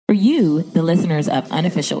For you, the listeners of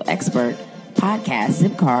Unofficial Expert Podcast,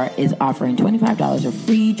 Zipcar is offering $25 of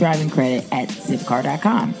free driving credit at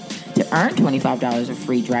Zipcar.com. To earn $25 of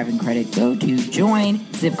free driving credit, go to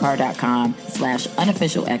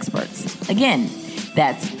joinzipcar.com/unofficial experts. Again,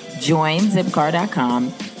 that's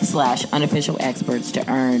joinzipcar.com/unofficial experts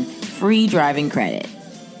to earn free driving credit.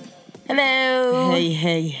 Hello.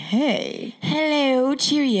 Hey. Hello,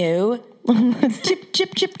 Cheerio.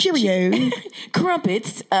 chip, Cheerio.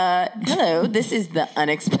 Crumpets. Hello, this is the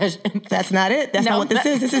unexpected. That's not it. That's not what this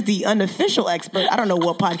is. This is the Unofficial Expert. I don't know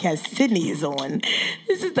what podcast Sydney is on.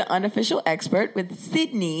 This is the Unofficial Expert with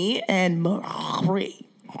Sydney and Marie.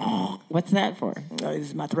 What's that for?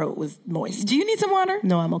 My throat was moist. Do you need some water?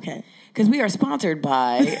 No, I'm okay. Because we are sponsored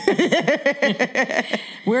by...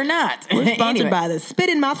 We're not. We're sponsored by the Spit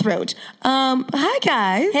in My Throat. Hi,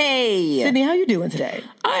 guys. Hey. Sydney, how you doing today?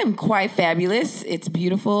 I'm quite fabulous. It's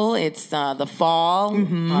beautiful. It's the fall.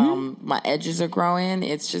 Mm-hmm. My edges are growing.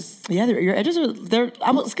 It's just... Yeah, your edges are...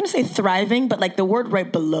 I was going to say thriving, but like the word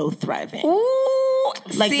right below thriving. Ooh.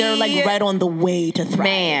 Like they're like right on the way to thrive.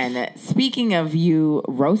 Man, speaking of you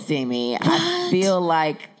roasting me, I feel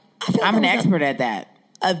like I'm an expert at that.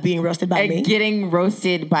 Of being roasted by me? Getting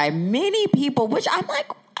roasted by many people, which I'm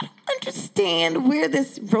like, I don't understand where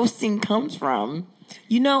this roasting comes from.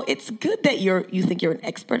 You know, it's good that you think you're an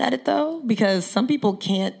expert at it, though, because some people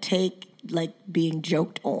can't take, like, being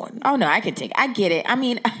joked on. Oh, no, I get it. I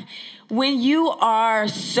mean, when you are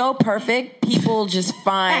so perfect, people just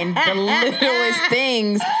find the littlest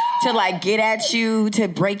things to, like, get at you, to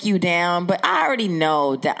break you down. But I already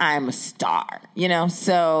know that I'm a star, you know?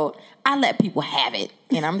 So I let people have it.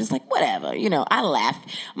 And I'm just like, whatever, you know, I laugh.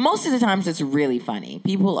 Most of the times it's really funny.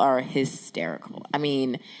 People are hysterical. I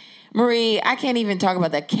mean, Marie, I can't even talk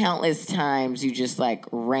about the countless times you just like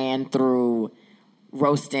ran through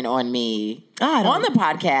roasting on me on the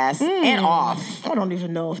podcast and off. I don't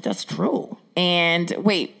even know if that's true. And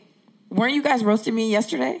wait, weren't you guys roasting me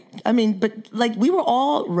yesterday? I mean, but like we were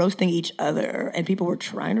all roasting each other and people were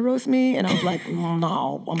trying to roast me. And I was like,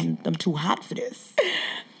 no, I'm too hot for this.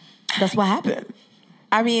 That's what happened.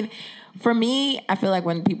 I mean, for me, I feel like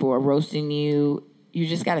when people are roasting you, you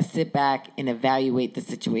just got to sit back and evaluate the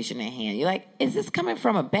situation at hand. You're like, is this coming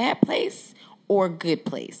from a bad place or a good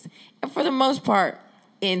place? And for the most part,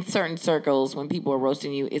 in certain circles, when people are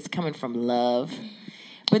roasting you, it's coming from love.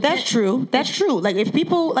 But that's true. That's true. Like if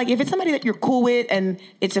it's somebody that you're cool with and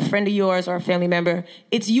it's a friend of yours or a family member,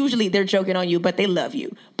 it's usually they're joking on you, but they love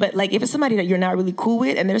you. But like if it's somebody that you're not really cool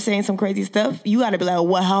with and they're saying some crazy stuff, you got to be like,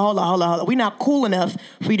 well, hold on. We're not cool enough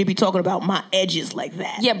for you to be talking about my edges like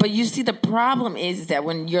that. Yeah, but you see, the problem is that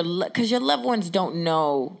when because your loved ones don't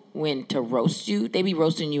know when to roast you, they be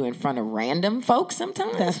roasting you in front of random folks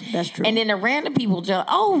sometimes. That's true. And then the random people just,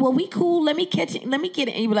 oh, well, we cool. Let me catch it. Let me get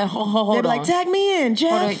it. And you be like, hold on. They be like, tag me in,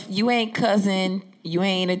 Jeff. You ain't cousin. You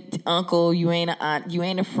ain't an uncle. You ain't an aunt. You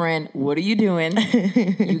ain't a friend. What are you doing?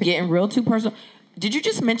 You getting real too personal. Did you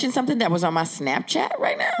just mention something that was on my Snapchat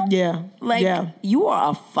right now? Yeah. You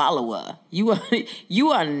are a follower. You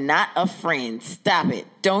are not a friend. Stop it.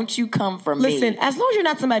 Don't you come from me. Listen, as long as you're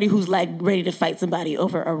not somebody who's like ready to fight somebody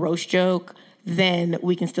over a roast joke, then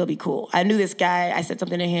we can still be cool. I knew this guy. I said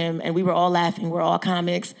something to him, and we were all laughing. We're all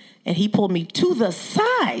comics. And he pulled me to the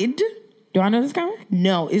side. Do I know this guy?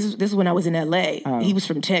 No, this is when I was in L.A. Oh. He was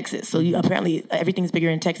from Texas. So apparently everything's bigger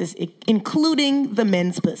in Texas, including the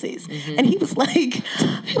men's pussies. Mm-hmm. And he was like,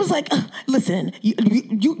 listen,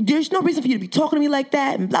 you, there's no reason for you to be talking to me like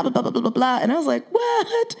that and blah, blah, blah, blah, blah, blah. And I was like,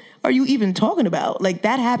 what are you even talking about? Like,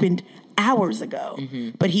 that happened hours ago.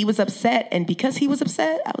 Mm-hmm. But he was upset. And because he was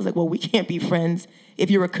upset, I was like, well, we can't be friends if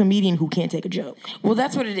you're a comedian who can't take a joke. Well,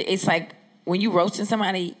 that's what it is. It's like, when you roasting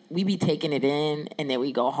somebody, we be taking it in, and then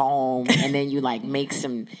we go home, and then you like make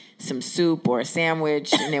some soup or a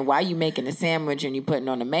sandwich, and then while you making the sandwich and you putting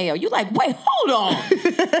on the mayo, you like, wait, hold on,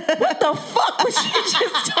 what the fuck was you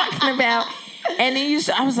just talking about? And then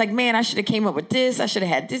I was like, man, I should have came up with this. I should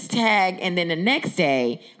have had this tag. And then the next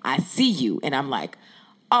day, I see you, and I'm like,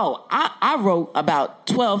 oh, I wrote about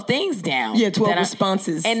 12 things down. Yeah, 12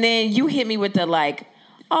 responses. And then you hit me with the like,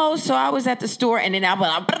 oh, so I was at the store, and then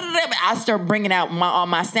I start bringing out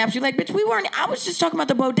my snaps. You're like, bitch, I was just talking about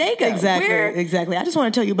the bodega. Exactly. I just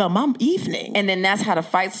want to tell you about my evening. And then that's how the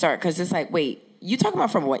fight start, because it's like, wait, you talking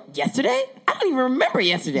about from what, yesterday? I don't even remember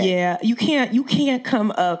yesterday. Yeah, you can't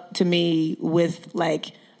come up to me with,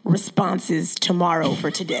 like, responses tomorrow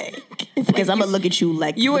for today. Because I'm going to look at you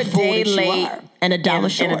like you a day late and $1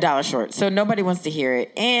 short. And $1 short. So nobody wants to hear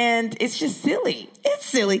it. And it's just silly. It's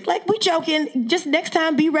silly. Like, we joking. Just next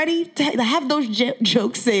time, be ready to have those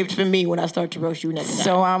jokes saved for me when I start to roast you next time.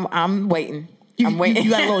 So I'm waiting. I'm waiting. You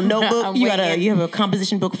got a little notebook. I'm you waiting. you have a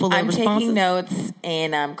composition book full of I'm responses. taking notes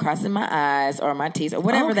and I'm crossing my eyes or my T's or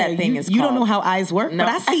whatever that thing is called. You don't know how eyes work, No.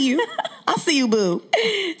 but I see you. I see you, boo.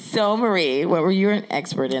 So, Marie, what were you an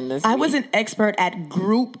expert in this I week? was an expert at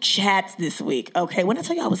group chats this week. Okay, when I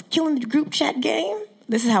tell you I was killing the group chat game,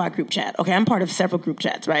 this is how I group chat. Okay, I'm part of several group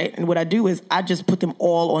chats, right? And what I do is I just put them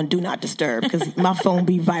all on Do Not Disturb because my phone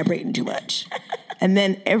be vibrating too much. And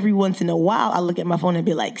then every once in a while, I look at my phone and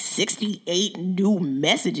be like, 68 new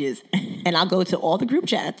messages. And I'll go to all the group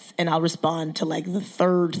chats and I'll respond to like the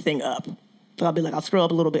third thing up. So I'll be like, I'll scroll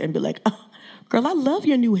up a little bit and be like, oh, girl, I love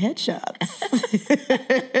your new headshots.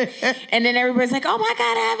 And then everybody's like, oh my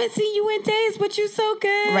God, I haven't seen you in days, but you're so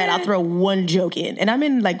good. Right, I'll throw one joke in. And I'm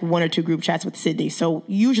in like one or two group chats with Sydney. So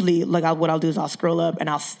usually like what I'll do is I'll scroll up and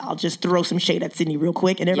I'll just throw some shade at Sydney real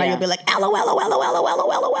quick. And everybody will be like, LOL, LOL, LOL,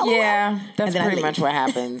 LOL, LOL. Yeah, that's then I pretty much leave. what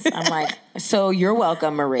happens. I'm like, so you're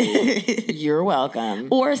welcome, Marie. You're welcome.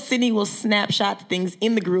 Or Sydney will snapshot things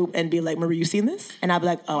in the group and be like, Marie, you seen this? And I'll be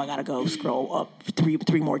like, oh, I gotta go scroll up three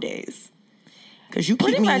more days. Because you keep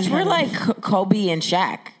Pretty me much, we're like Kobe and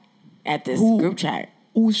Shaq at this group chat.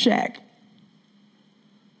 Who's Shaq?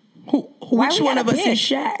 Which one of us is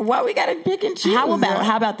Shaq? Why we gotta pick and choose? How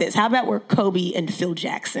about this? How about we're Kobe and Phil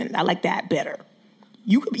Jackson? I like that better.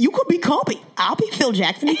 You could be Kobe. I'll be Phil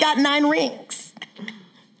Jackson. He got 9 rings.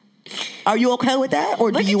 Are you okay with that,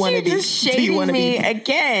 or Look do you want to be be? just Do you shading want to me be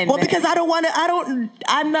again? Well, because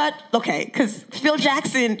I'm not okay. Because Phil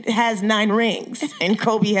Jackson has 9 rings and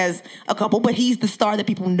Kobe has a couple, but he's the star that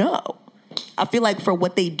people know. I feel like for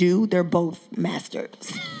what they do, they're both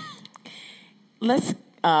masters. Let's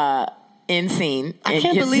end scene. I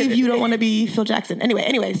can't believe you don't want to be Phil Jackson.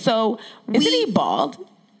 Anyway, so Isn't he bald?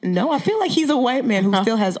 No, I feel like he's a white man who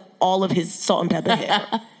still has all of his salt and pepper hair.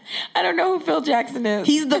 I don't know who Phil Jackson is.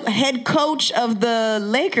 He's the head coach of the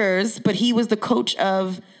Lakers, but he was the coach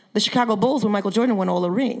of the Chicago Bulls when Michael Jordan won all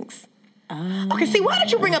the rings. Okay, see, why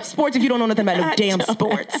don't you bring up sports if you don't know nothing about no damn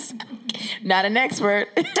sports? Not an expert.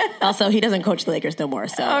 Also, he doesn't coach the Lakers no more,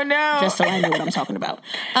 so Oh, no. just so I know what I'm talking about.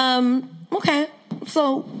 Okay,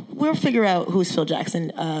 so we'll figure out who's Phil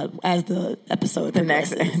Jackson as the episode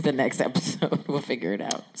progresses. The next episode, we'll figure it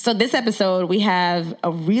out. So this episode, we have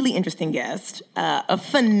a really interesting guest, a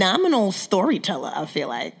phenomenal storyteller, I feel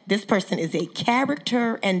like. This person is a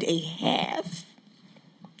character and a half.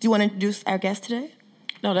 Do you want to introduce our guest today?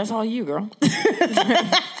 No, that's all you, girl.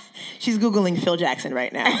 She's Googling Phil Jackson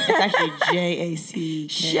right now. It's actually J-A-C.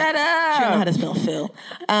 Shut up. She don't know how to spell Phil.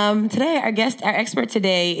 Today, our expert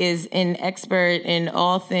today is an expert in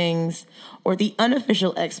all things, or the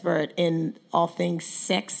unofficial expert in all things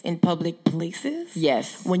sex in public places.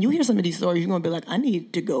 Yes. When you hear some of these stories, you're going to be like, I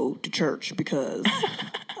need to go to church because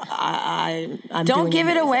I'm Don't doing give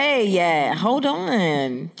it amazing. away yet. Hold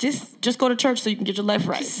on. Just go to church so you can get your life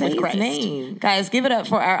right. Just say with his Christ. name. Guys, give it up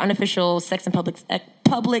for our unofficial sex and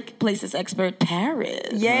public places expert,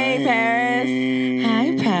 Paris. Yay, Paris.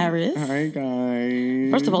 Hi, Paris. Hi,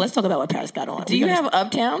 guys. First of all, let's talk about what Paris got on. Do you have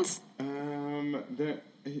uptowns?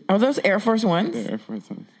 Are those Air Force Ones? The Air Force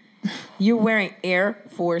One. You're wearing Air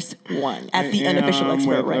Force One. At the unofficial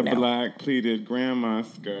expert with right a now. black pleated grandma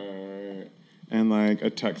skirt and like a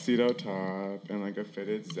tuxedo top and like a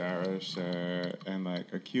fitted Zara shirt and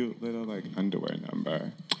like a cute little like underwear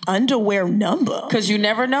number. Underwear number? Because you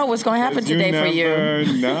never know what's going to happen today for you.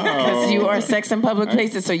 No, Because you are sex in public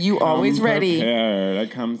places, so you always ready.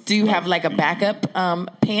 Do you have like a backup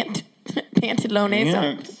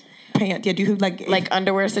pantalones? Pant. Yeah, do you like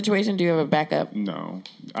Underwear situation? Do you have a backup? No.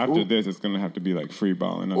 After this, it's gonna have to be like free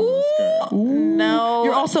balling under the skirt. No.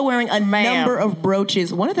 You're also wearing a Ma'am. number of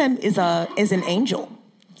brooches. One of them is an angel.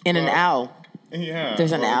 And an owl. Yeah.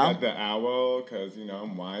 There's an owl? We got the owl because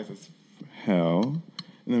I'm wise as hell.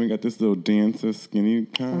 And then we got this little dancer skinny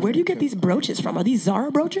kind. Where do you get these brooches from? Are these Zara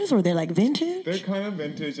brooches or they're like vintage? They're kind of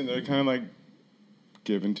vintage and they're kind of like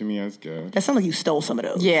given to me as gifts. That sounds like you stole some of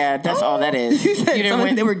those. Yeah, that's all that is. You said You didn't some of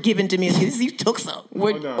win. they were given to me as gifts. You took some.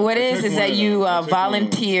 Hold on. What I is took is one that of you them. I took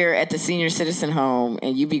volunteer at the senior citizen home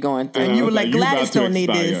and you be going through. And you were like, "You Gladys about to don't need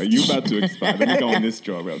expire. this." You about to expire. Let me go in this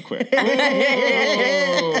drawer real quick.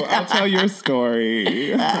 Oh, I'll tell your story.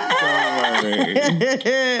 Don't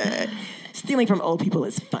worry. Stealing from old people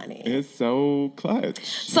is funny. It's so clutch.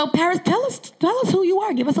 So Paris, tell us who you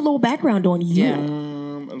are. Give us a little background on you. Yeah.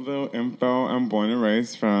 A little info. I'm born and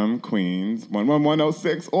raised from Queens,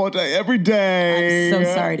 11106 all day, every day. I'm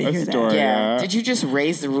so sorry to hear that. Astoria. Yeah. Did you just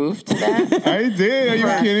raise the roof to that? I did. Are you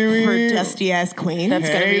kidding me? For dusty ass queen. That's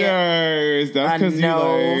gonna be Haters. That's a because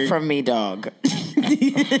no you like. from me, dog.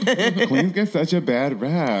 Queens get such a bad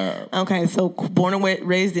rap. Okay, so born and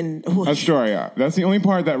raised in Astoria. That's the only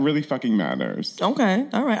part that really fucking matters. Okay,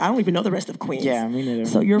 all right. I don't even know the rest of Queens. Yeah, me neither.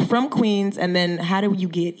 So you're from Queens, and then how do you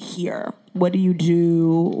get here? What do you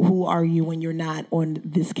do? Who are you when you're not on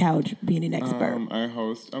this couch being an expert? I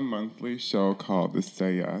host a monthly show called the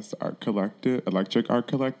Say Yes Art Collective, Electric Art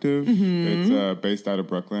Collective. Mm-hmm. It's based out of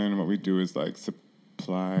Brooklyn. What we do is like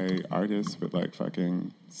supply artists with like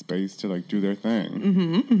fucking space to like do their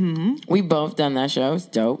thing. We both done that show. It's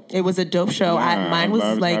dope. It was a dope show. Yeah, Mine was I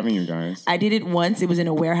loved like having you guys. I did it once. It was in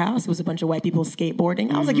a warehouse. It was a bunch of white people skateboarding.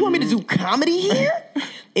 I was like, "You want me to do comedy here?"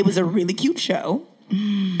 It was a really cute show,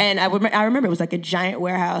 and I remember it was like a giant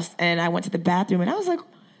warehouse. And I went to the bathroom, and I was like,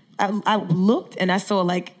 I looked and I saw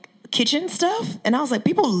like kitchen stuff, and I was like,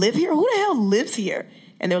 "People live here? Who the hell lives here?"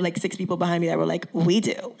 And there were like 6 people behind me that were like, "We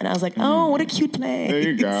do," and I was like, "Oh, what a cute place." There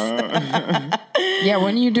you go. Yeah,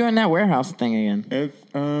 when are you doing that warehouse thing again? It's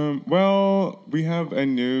well, we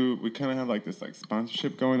kind of have like this like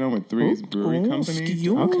sponsorship going on with Three's Brewery Company. Excuse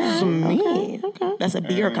me. Okay. That's a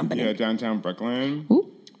beer company. Yeah, downtown Brooklyn. Ooh.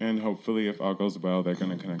 And hopefully, if all goes well, they're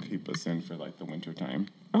gonna kind of keep us in for like the winter time.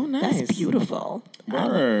 Oh, nice. That's beautiful.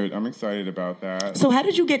 Word, I'm excited about that. So how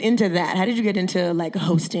did you get into that? How did you get into like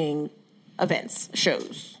hosting events,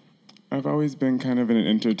 shows? I've always been kind of an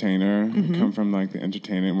entertainer. I come from like the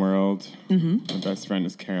entertainment world. My best friend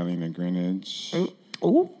is Carolina Greenwich.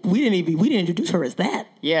 Oh, we didn't introduce her as that.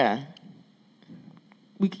 Yeah.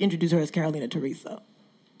 We introduced her as Carolina Teresa.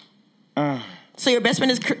 So your best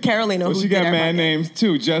friend is Carolina. So who she did got our mad podcast. names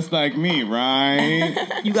too, just like me, right?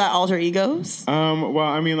 You got alter egos? Well,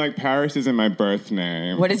 I mean, like Paris isn't my birth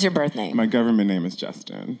name. What is your birth name? My government name is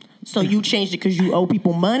Justin. So you changed it because you owe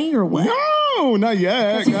people money or what? No, not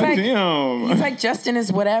yet. He's like- Goddamn. He's like, Justin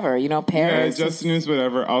is whatever, Yeah, Paris. Justin is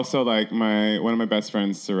whatever. Also, like one of my best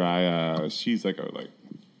friends, Soraya, she's like a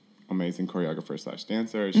amazing choreographer /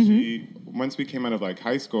 dancer. She once we came out of like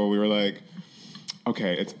high school, we were like,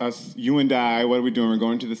 okay, it's us, you and I. What are we doing? We're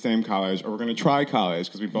going to the same college, or we're going to try college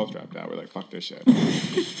because we both dropped out. We're like, fuck this shit.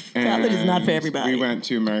 College is not for everybody. We went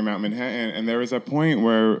to Marymount Manhattan, and there was a point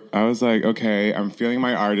where I was like, okay, I'm feeling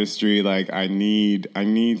my artistry. Like, I need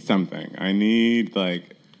something. I need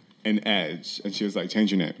like an edge. And she was like,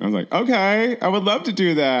 change your name. And I was like, okay, I would love to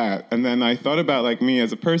do that. And then I thought about like me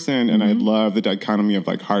as a person, and I love the dichotomy of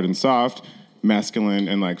like hard and soft, masculine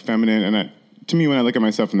and like feminine. And to me, when I look at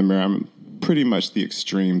myself in the mirror, I'm pretty much the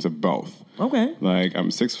extremes of both. Okay. Like, I'm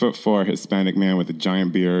 6'4" Hispanic man with a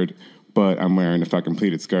giant beard, but I'm wearing a fucking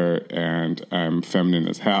pleated skirt, and I'm feminine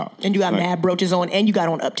as hell. And you got like, mad brooches on, and you got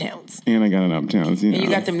on Uptowns. and I got an Uptowns. And you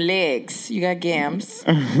got them legs. You got gams.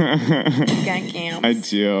 You got gams. I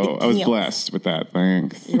do. I was Yes. blessed with that.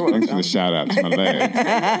 Thanks. Thanks for welcome. the shout out to my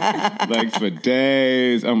legs. Legs for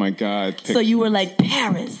days. Oh my God. So you were like,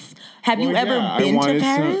 Paris. Have you ever been to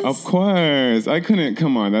Paris? Of course. I couldn't.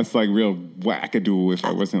 Come on. That's like real wackadoo if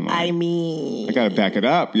I wasn't like. I mean, I gotta back it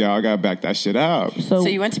up, y'all. I gotta back that shit up. so So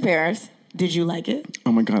you went to Paris. did you like it?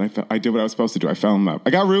 Oh my God. I did what I was supposed to do. I fell in love. I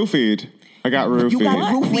got roofied. You got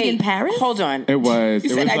roofied in Paris? Hold on. It was. You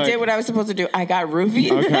it said was I like, did what I was supposed to do. I got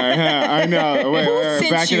roofied. Okay, I know. Wait, sent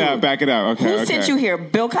back you? it up. Back it up. Okay. Who okay. sent you here?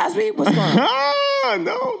 Bill Cosby? What's going on? Ah,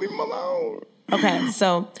 no, leave him alone. Okay,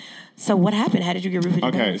 so what happened? How did you get roofied in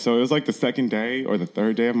Okay, Paris? so it was like the second day or the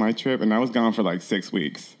third day of my trip, and I was gone for like 6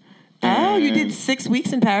 weeks. Oh, you And- did 6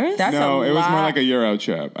 weeks in Paris? That's No, a it was more lot. like a Euro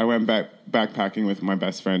trip. I went backpacking with my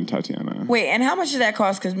best friend Tatiana. Wait, and how much did that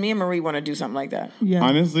cost? Because me and Marie want to do something like that. Yeah.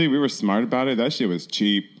 Honestly, we were smart about it. That shit was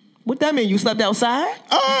cheap. What that mean? You slept outside?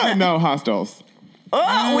 No, hostels.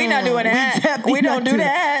 Oh, we not doing that. We don't do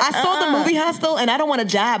that. I saw the movie Hostel, and I don't want to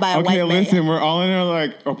die by a white Okay, man. listen, we're all in our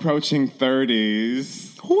like approaching 30s.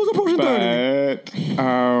 Who's approaching 30?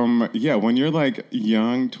 But yeah, when you're like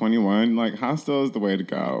young, 21, like hostel is the way to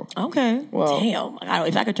go. Okay. Well- Damn.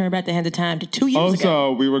 If I could turn back the hands of time to 2 years ago.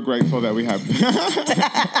 Also, we were grateful that we have.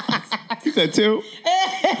 You said 2,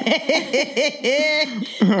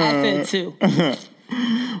 I said 2.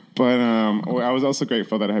 but I was also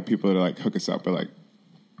grateful that I had people to like hook us up with like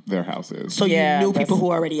their houses. So Yeah, you knew that's- people who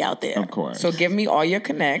were already out there. Of course. So give me all your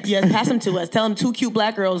connects. Yes, pass them to us. Tell them 2 cute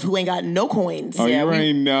black girls who ain't got no coins. Oh, Yeah, you we-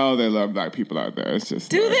 already know they love black people out there. It's just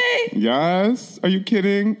Do like- they? Yes. Are you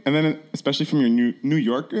kidding? And then especially from your New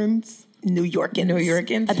Yorkers. New Yorkans. New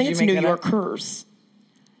Yorkans? I think Did it's you New make that up? Yorkers.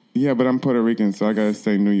 Yeah, but I'm Puerto Rican, so I gotta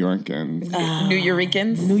say New Yorkers. New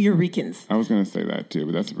Euricans? New Euricans. I was gonna say that too,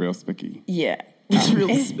 but that's real spicky. Yeah. It's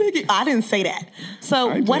real spicky. I didn't say that. So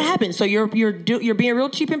I what did. happened? So you're being real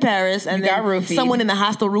cheap in Paris, and You got then roofied. someone in the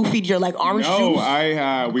hostel roofied your like orange No,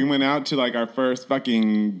 juice. we went out to like our first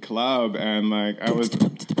fucking club, and like I was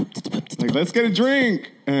like, let's get a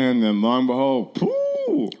drink. And then lo and behold,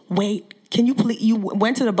 pooh. Wait, can you please? You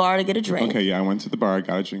went to the bar to get a drink. Okay, yeah, I went to the bar,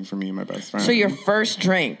 got a drink for me and my best friend. So your first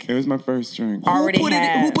drink. It was my first drink. Who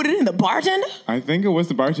put it in? The bartender? I think it was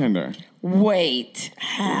the bartender. Wait.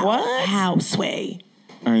 What? How, Sway?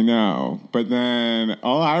 I know. But then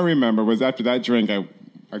all I remember was after that drink,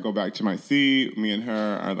 I go back to my seat. Me and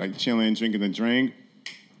her are like chilling, drinking the drink.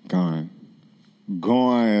 Gone.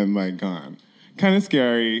 Kind of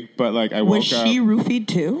scary, but like I woke up. Was she roofied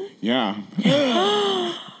too? Yeah.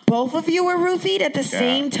 Both of you were roofied at the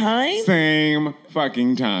same time? Same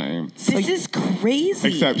fucking time. This is crazy.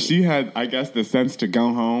 Except she had, I guess, the sense to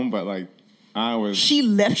go home, but like I was. She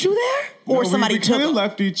left you there? Or somebody we took kind her? of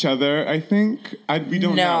left each other, I think. We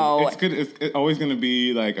don't know. No. It's good. It's always going to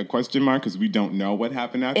be like a question mark because we don't know what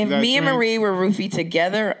happened after If that. me and drink. Marie were roofied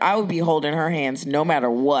together, I would be holding her hands no matter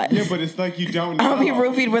what. Yeah, but it's like you don't know. I'll be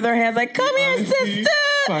roofied with her hands like, come here, Honestly, sister.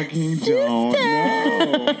 Fucking don't know.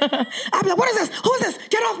 I'd be like, what is this? Who is this?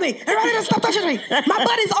 Get off me. Everybody just stop touching me. My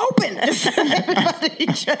butt is open. Everybody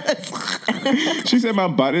just... She said my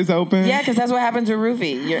butt is open. Yeah, because that's what happens with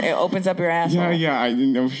roofie. It opens up your asshole. Yeah, I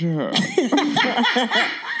know, sure.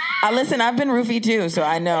 Listen, I've been roofied too, so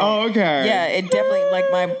I know. Oh, okay. Yeah, it definitely,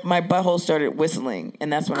 like, my butthole started whistling,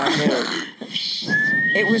 and that's when I knew.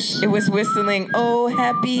 It was whistling, oh,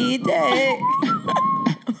 happy day.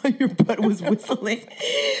 Your butt was whistling.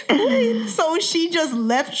 Wait, so she just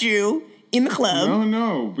left you in the club?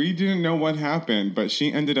 No, we didn't know what happened, but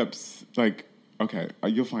she ended up like, okay,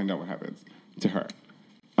 you'll find out what happens to her.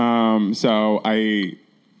 So a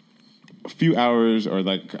few hours or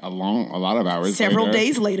like a lot of hours Several later,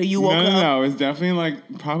 days later, you woke up. No, it's definitely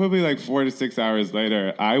like probably like 4 to 6 hours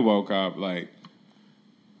later. I woke up like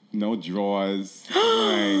no drawers,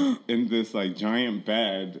 like in this like giant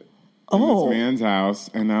bed in this man's house,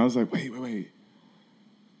 and I was like, wait.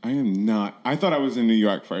 I am not. I thought I was in New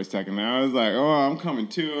York for a second. And I was like, oh, I'm coming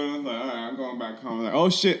too. And I was like, all right, I'm going back home. I'm like, oh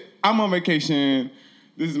shit, I'm on vacation.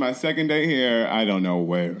 This is my second day here. I don't know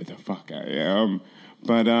where the fuck I am.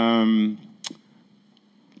 But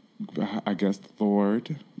I guess the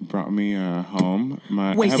Lord brought me home.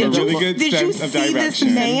 Wait, I have did a really you- good did you sense of see this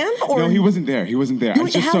direction. man, or- No, he wasn't there. I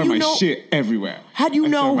just how saw you my know- shit everywhere. How do you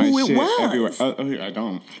I saw know my who it shit was? everywhere. I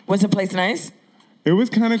don't. Was the place nice? It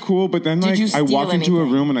was kind of cool, but then Did like you I steal walked into a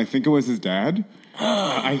anything? room and I think it was his dad.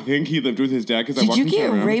 I think he lived with his dad because I Did walked you into a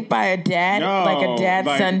get room. raped by a dad, No, like a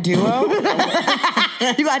dad-son duo?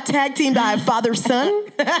 You got tag teamed by a father-son?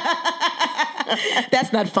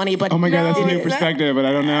 That's not funny, but Oh my god, that's a No, new it's not. perspective, but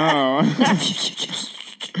I don't know.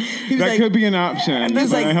 he was That like, could be an option,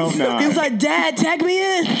 but I hope not. He was like, Dad, tag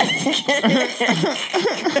me in.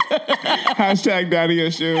 Hashtag daddy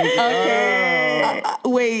issues. Okay.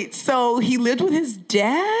 Wait, so he lived with his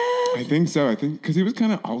dad? I think so. I think because he was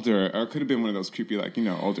kind of older, or it could have been one of those creepy, like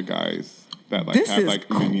older guys that like This have is like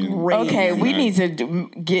minions. great. Okay, we Yeah. need to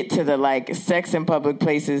get to the like sex in public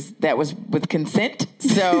places that was with consent.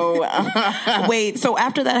 So Wait, so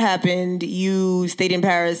after that happened, you stayed in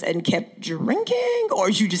Paris and kept drinking, or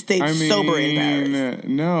you just stayed sober in Paris?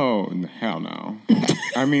 No, hell no.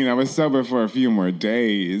 I mean, I was sober for a few more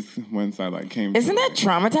days once I like came. isn't that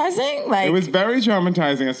traumatizing? Like It was very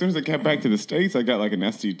traumatizing. As soon as I got back to the States, I got like an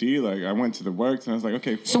STD. Like I went to the works and I was like,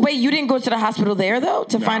 okay. So wait, you didn't go to the hospital there though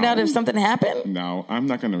to find No. out if something happened? No, I'm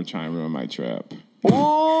not going to try and ruin my trip.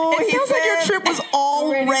 Ooh, It sounds like your trip was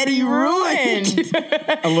already ruined.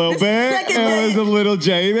 A little bit. second day- It was a little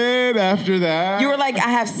jaded after that. You were like, I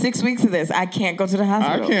have 6 weeks of this. I can't go to the I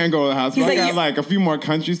hospital. can't go to the hospital. He's I like, got like a few more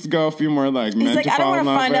countries to go, a few more like men He's like, to I don't fall want in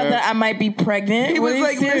to love find out with. that I might be pregnant. He What was is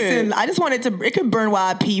like, this? listen, I just wanted to, it could burn while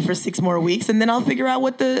I pee for 6 more weeks, and then I'll figure out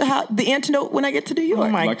what the antidote when I get to New York. Oh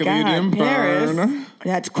my Luckily, it God, didn't Paris. burn.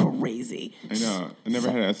 That's crazy. I know. I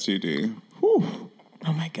never had an STD.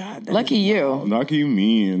 Oh my God. that Lucky you. Lucky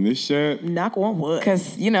me and this shit. is- Knock on wood.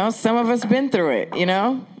 Because, some of us been through it,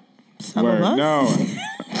 Some Word. of us? No.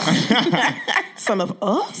 Some of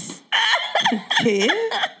us? Kid?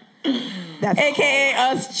 That's AKA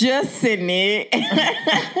us just sitting here.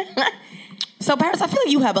 So, Paris, I feel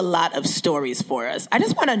like you have a lot of stories for us. I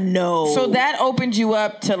just want to know. So that opened you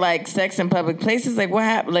up to like sex in public places? Like what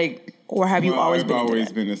happened? Like, or have you Well, always I've been into always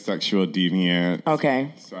that? been a sexual deviant.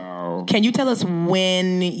 okay. So, Can you tell us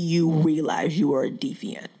when you realized you were a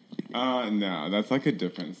deviant? no, that's like a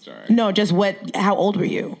different story. No, just how old were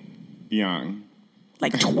you? Young.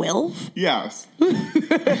 Like 12? Yes. All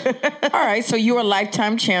right. So you're a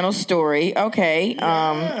Lifetime Channel story. Okay.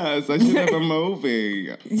 Yes, I should have a movie.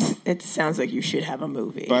 It sounds like you should have a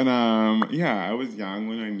movie. But yeah, I was young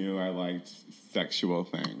when I knew I liked sexual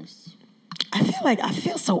things. I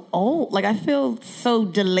feel so old. Like I feel so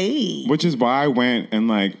delayed. Which is why I went and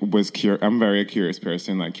like was curious. I'm a very curious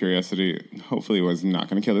person. Like curiosity, hopefully, was not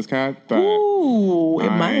going to kill this cat. But Ooh, it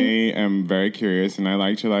I might. am very curious, and I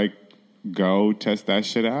like to like go test that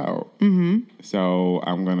shit out. Mm-hmm. So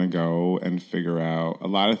I'm gonna go and figure out a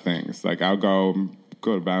lot of things. Like I'll go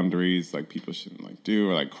to boundaries like people shouldn't like do,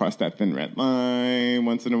 or like cross that thin red line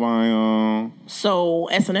once in a while. So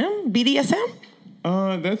S&M, BDSM.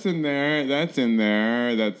 That's in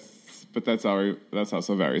there. But that's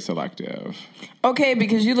also very selective. Okay,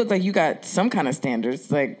 because you look like you got some kind of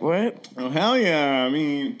standards. Like what? Oh hell yeah! I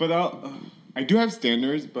mean, but I do have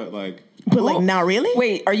standards, but like. But like, not really.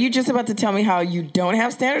 Wait, are you just about to tell me how you don't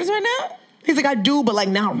have standards right now? He's like, I do, but like,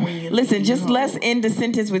 not really. Listen, just let's end the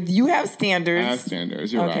sentence with you have standards. I have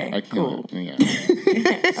standards. You're Okay, right. I can't. cool. Yeah.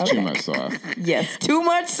 It's too much sauce. Yes, too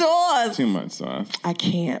much sauce. Too much sauce. I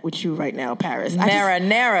can't with you right now, Paris.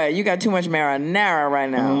 Marinara. You got too much marinara right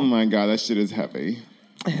now. Oh my god, that shit is heavy.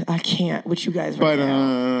 I can't with you guys right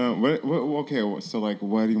now. But okay. So like,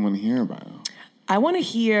 what do you want to hear about? I want to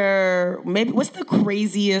hear maybe what's the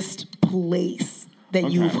craziest place that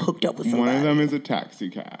you've hooked up with somebody? One of them is a taxi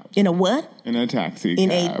cab. In a what? In a taxi In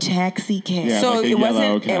cab. a taxi cab. Yeah. So like a it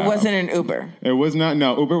yellow wasn't cab. an Uber. It was not.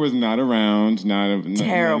 No, Uber was not around. Not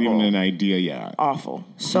Terrible. even an idea yet. Awful.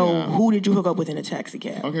 So Yeah. who did you hook up with in a taxi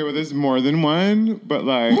cab? Okay, well, there's more than one, but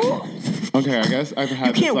like, okay, I guess I've had.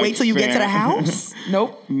 You can't wait till you get to the house.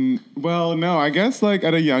 Nope. Well, no, I guess like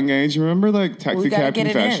at a young age, remember like Taxi We gotta Cab get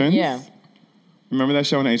it in, Confessions? yeah. Remember that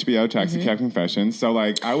show on HBO, Taxi Cab Confessions? So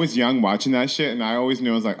like, I was young watching that shit, and I always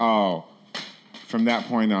knew I was like, oh, from that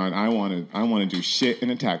point on, I want to do shit in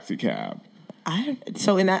a taxi cab.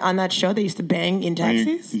 So on that show, they used to bang in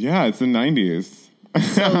taxis. Yeah, it's the 90s.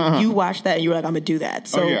 So you watched that and you were like, I'm gonna do that.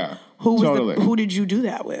 So yeah. who Totally. did you do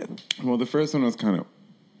that with? Well, the first one was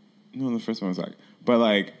the first one was like, but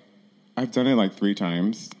like, I've done it like 3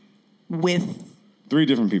 times. With 3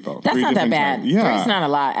 different people. That's 3 not that different bad. times. Yeah. 3's not a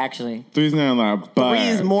lot, actually. 3's not a lot,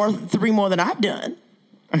 but 3 more than I've done.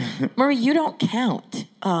 Marie, you don't count.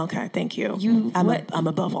 Oh, okay, thank you. I'm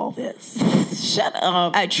above all this. Shut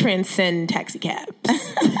up. I transcend taxi cabs.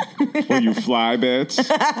 Well, you fly, bitch.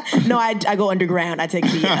 No, I go underground. I take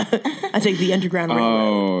the underground ring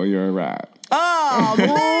road. Oh, you're a rat. Oh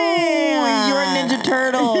man, You're a Ninja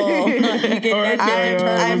Turtle. You get Ninja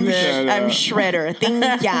Turtles. I'm Shredder.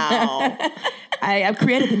 Thank y'all. I've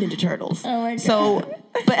created the Ninja Turtles. Oh my God. So,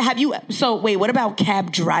 but have you? So wait, what about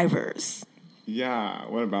cab drivers? Yeah,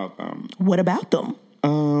 what about them? What about them?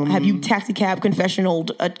 Have you taxi cab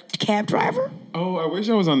confessionaled a cab driver? Oh, I wish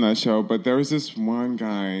I was on that show, but there was this one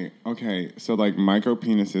guy. Okay, so like micro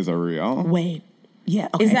penises are real. Wait, yeah.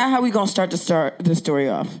 Okay. Is that how we gonna start the story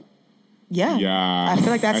off? Yeah. Yeah, I feel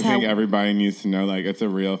like that's I how. think everybody needs to know like it's a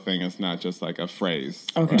real thing. It's not just like a phrase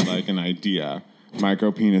or like an idea.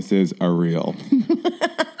 Micro penises are real.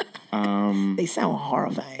 They sound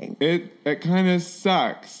horrifying. It kind of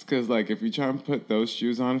sucks because like if you try and put those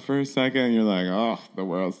shoes on for a second, you're like, oh, the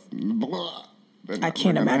world's. Blah. I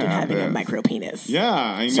can't imagine having a micro penis. Yeah,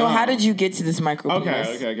 I know. So how did you get to this micro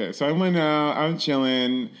penis? Okay. So I went out, I'm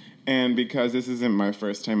chilling, and because this isn't my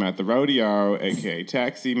first time at the rodeo, aka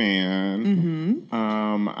Taxi Man,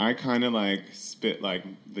 I kind of like spit like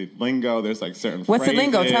the lingo. There's like certain What's the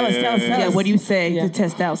lingo? Tell us. Yeah, what do you say Yeah. to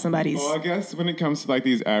test out somebody's? Well, I guess when it comes to like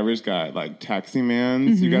these average guy, like taxi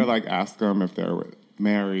mans, you gotta like ask them if they're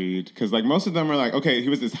married, because like most of them are like, okay, he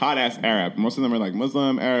was this hot ass Arab. Most of them are like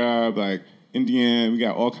Muslim, Arab, like Indian. We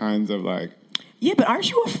got all kinds of like. Yeah, but aren't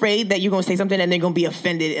you afraid that you're going to say something and they're going to be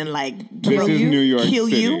offended and like This is New York kill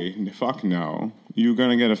City. you? Fuck no. You're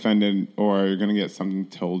gonna get offended, or you're gonna get something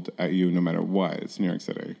told at you, no matter what. It's New York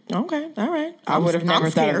City. Okay, all right. I would have never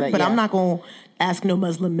thought of that, but yeah. I'm not going to ask no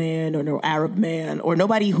Muslim man or no Arab man or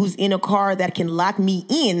nobody who's in a car that can lock me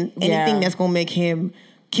in anything Yeah. that's going to make him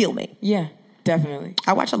kill me. Yeah, definitely.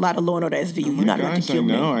 I watch a lot of Law and Order SVU. You're not about to Gosh, I kill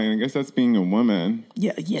me. know. I guess that's being a woman.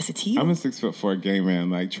 Yeah, yes, it's you. I'm a 6'4" gay man.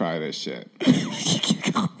 Like, try this shit.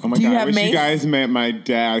 Oh my Do you god! I have wish mace? you guys met my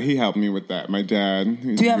dad. He helped me with that. My dad.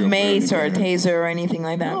 Do you have mace or a taser or anything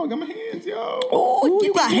like that? Oh, I got my hands, yo. Oh,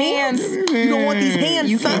 you got hands. You don't want these hands,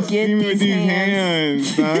 You son. can get See me with these these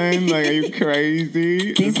hands. hands, son. Like, are you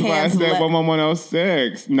crazy? These This is why I hands said le-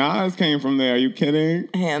 11106. Nas came from there. Are you kidding?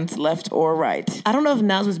 Hands left or right. I don't know if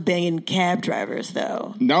Nas was banging cab drivers,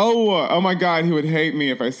 though. No. Oh my God, he would hate me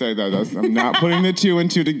if I said that. I'm not putting the 2 and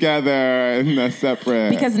 2 together, and that's separate.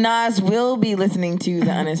 Because Nas will be listening to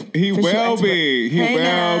the honest. he will be. He Hey,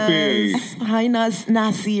 will be. Nas. Hi,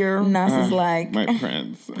 Nasir. Nas is like, My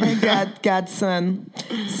prince. I got godson.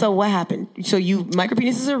 So what happened? So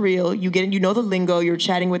micropenises are real. You know the lingo. You're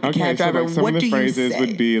chatting with the cab driver. So like some what of the do phrases you say?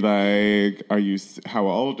 would be like, how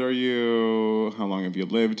old are you? How long have you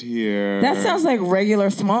lived here? That sounds like regular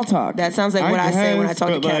small talk. That sounds like what I say when I talk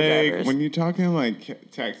to but, cab like, drivers. when you're talking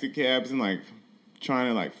like taxi cabs and like trying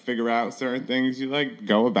to like figure out certain things, you like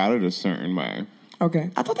go about it a certain way.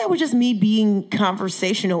 Okay. I thought that was just me being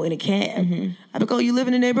conversational in a cab. Mm-hmm. I'd be like, oh, you live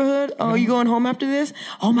in the neighborhood? Oh, you going home after this?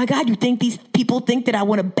 Oh, my God, you think these people think that I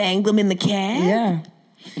want to bang them in the cab? Yeah.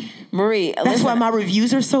 Marie, That's why my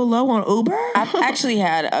reviews are so low on Uber? I've actually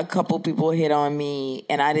had a couple people hit on me,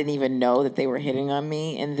 and I didn't even know that they were hitting on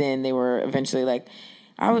me. And then they were eventually like,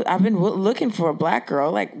 I've been looking for a black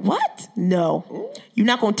girl. Like, what? No. You're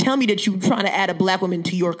not going to tell me that you're trying to add a black woman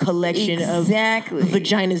to your collection Exactly. of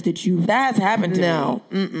vaginas that you... That has happened to No.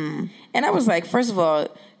 me. Mm-mm. And I was like, first of all,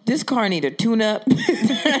 this car need a tune-up.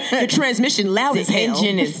 The transmission loud as The hell.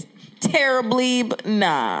 engine is terribly, but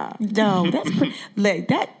nah. No, that's like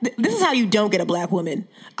that. This is how you don't get a black woman.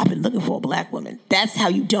 I've been looking for a black woman. That's how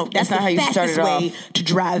you don't. That's not the how you fastest started way to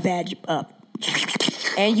drive vag up.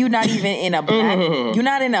 And you're not even in a black. You're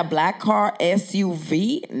not in a black car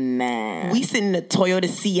SUV. Nah. We sit in a Toyota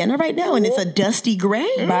Sienna right now, and it's a dusty gray.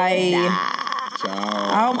 Bye.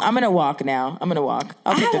 Ciao. I'm gonna walk now. I'm gonna walk.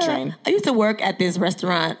 I'll take the train. I used to work at this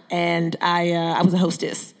restaurant, and I was a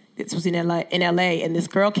hostess. This was in LA, and this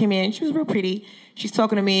girl came in. She was real pretty. She's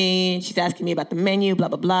talking to me. She's asking me about the menu, blah,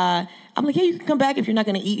 blah, blah. I'm like, yeah, you can come back if you're not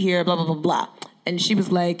going to eat here, blah, blah, blah, blah. And she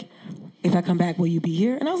was like, if I come back, will you be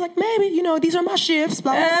here? And I was like, maybe. These are my shifts,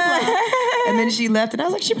 blah, blah, blah, blah. And then she left, and I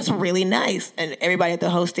was like, she was really nice. And everybody at the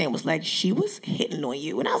host stand was like, she was hitting on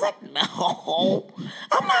you. And I was like, no,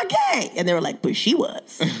 I'm not gay. And they were like, but she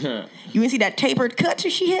was. You didn't see that tapered cut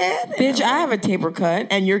she had? And Bitch, I have a taper cut.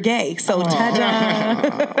 and you're gay. So ta-da.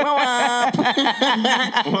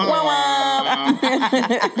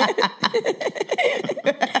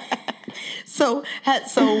 So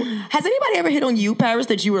has anybody ever hit on you, Paris,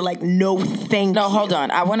 that you were like, no, thank you? No, hold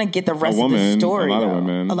on. I want to get the rest A woman, of the story. a lot of though.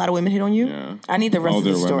 women. A lot of women hit on you? Yeah. I need the rest Older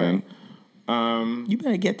of the story. women. You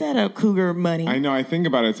better get that cougar money. I know. I think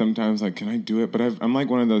about it sometimes. Like, can I do it? But I'm like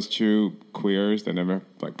one of those true queers that never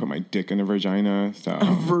like put my dick in a vagina. So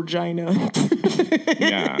Virginia.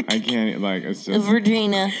 yeah, I can't. Like, it's just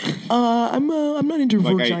Virginia. I'm not into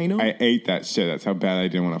like vagina. I ate that shit. That's how bad I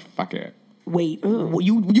didn't want to fuck it. Wait,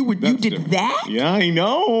 you That's did different. that? Yeah, I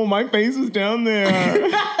know. My face was down there.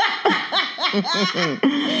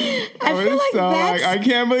 I feel like that's. I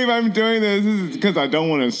can't believe I'm doing this. This is because I don't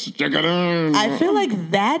want to stick it in. I feel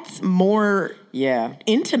like that's more Yeah.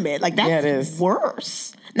 intimate. Like that's Yeah, it is.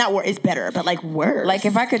 worse. Not worse. It's better, but like worse. Like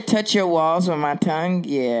if I could touch your walls with my tongue,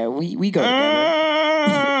 yeah, we go together.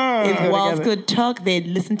 If go walls together. could talk, they'd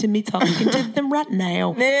listen to me talking to them right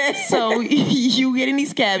now. So you get in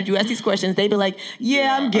these cabs, you ask these questions, they'd be like,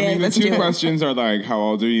 yeah, I'm gay. I mean, Let's the do two it. questions are like, how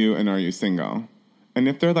old are you and are you single? And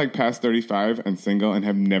if they're like past 35 and single and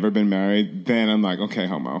have never been married, then I'm like, okay,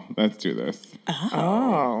 homo, let's do this.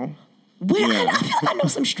 Oh. Well, Yeah. I feel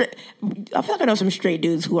like I know some straight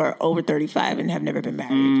dudes who are over 35 and have never been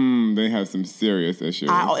married. They have some serious issues.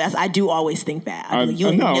 I do always think that. I'm like, you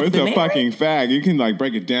ain't no, never it's been a married? fucking fag. You can like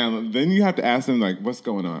break it down. Then you have to ask them like, what's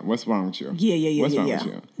going on? What's wrong with you? Yeah. What's wrong with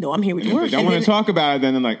you? No, I'm here with And you. if they don't want to talk about it,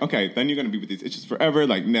 then they're like, okay, then you're gonna be with these issues forever.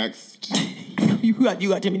 Like next, You got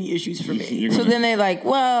too many issues for me. you're So gonna- then they're like,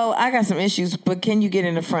 well, I got some issues, but can you get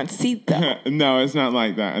in the front seat though? no, it's not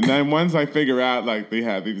like that. And then once I figure out like they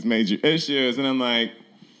have these major issues, and I'm like,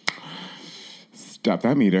 stop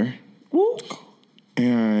that meter. Woo.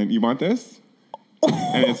 And you want this?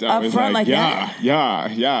 And it's always front like, like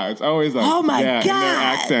yeah. It's always like, Oh, my yeah, in their God.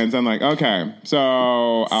 accents. I'm like, okay, so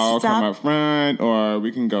I'll Stop. come up front, or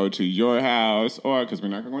we can go to your house, or because we're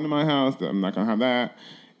not going to my house, I'm not going to have that,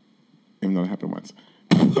 even though it happened once.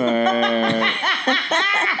 But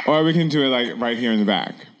or we can do it like right here in the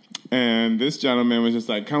back. And this gentleman was just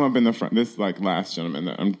like, come up in the front. This like last gentleman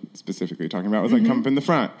that I'm specifically talking about was like, come up in the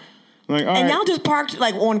front. I'm like, all And right. y'all just parked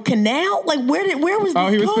like on Canal? Like where was this Oh,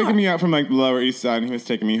 he was car? picking me up from like the Lower East Side, and he was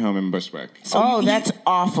taking me home in Bushwick. Oh, that's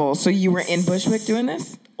awful. So you were in Bushwick doing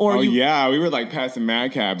this? Or Oh you, yeah, we were like passing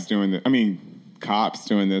mad cabs doing this. I mean, cops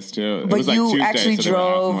doing this too. It But was like you Tuesday, actually so they were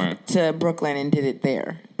out drove more. to Brooklyn and did it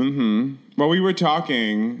there. Well, we were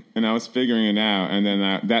talking, and I was figuring it out, and then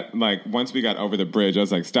that like once we got over the bridge, I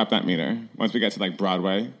was like, stop that meter. Once we got to like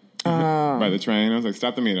Broadway by the train, I was like,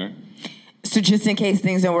 stop the meter. So just in case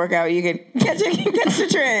things don't work out, you can catch the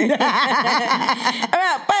train. I'm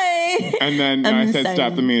out. Bye. And then I'm I said, sorry.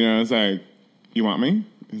 stop the meter. I was like, you want me?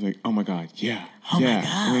 He's like, oh my God, yeah. Oh yeah. my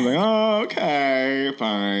God. And I was like, oh, okay,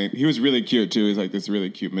 fine. He was really cute too. He's like this really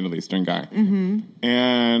cute Middle Eastern guy.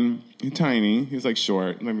 And he's tiny. He's like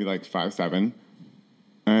short, maybe like 5'7".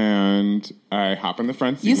 And I hop in the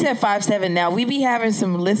front seat. You said 5'7". Now we be having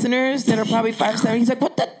some listeners that are probably 5'7". He's like,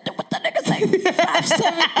 what the nigga say?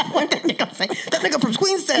 5'7". What that nigga say? That nigga from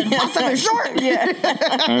Queens said 5'7" short. Yeah.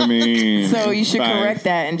 I mean, So you should 5'. correct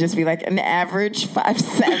that and just be like an average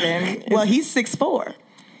 5'7". Well, he's 6'4".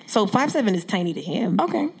 So 5'7" is tiny to him.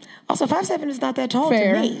 Okay. Also, 5'7" is not that tall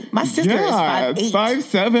Fair. to me. My sister is 5'8".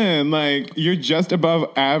 5'7". Like you're just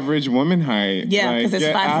above average woman height. Yeah, like, 'cause it's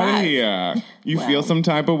get 5'5". out of here. You feel some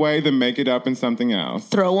type of way, then make it up in something else.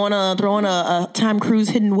 Throw on a Tom Cruise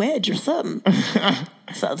hidden wedge or something.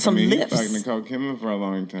 Some I mean, lifts. he fucked Nicole Kidman for a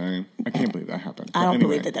long time. I can't believe that happened. I But don't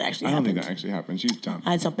believe that actually I don't think happened. that actually happened. She's dumb.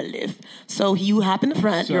 I don't believe. So you hop in the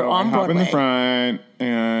front. So you're on I hop Broadway. in the front,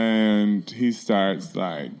 and he starts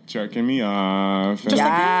like jerking me off. And,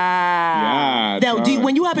 yeah. Now, totally.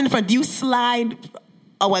 when you hop in the front, do you slide?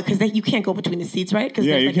 Oh, well, because you can't go between the seats, right? Because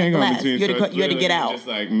Yeah, you like can't a go in glass. between. You had, so to, you had to get literally out. Just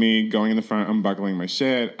like me going in the front, unbuckling my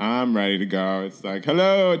shit. I'm ready to go. It's like,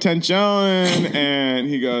 hello, attention. And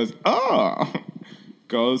he goes, oh.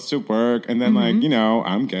 Goes to work. And then, like, you know,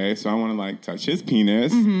 I'm gay, so I want to, like, touch his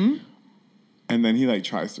penis. And then he, like,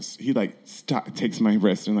 tries to, he, like, takes my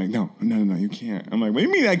wrist and, like, no, you can't. I'm like, what do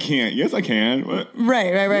you mean I can't? Yes, I can. What? Right.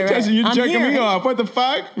 You're I'm jerking here. me off. What the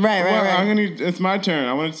fuck? Right. It's my turn.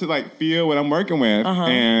 I wanted to like feel what I'm working with,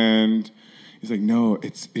 and he's like, "No,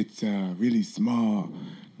 it's really small."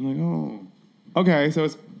 I'm like, "Oh, okay, so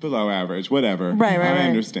it's below average. Whatever. Right. I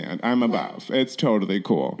understand. I'm above. It's totally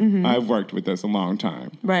cool. I've worked with this a long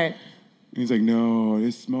time." Right. He's like, "No,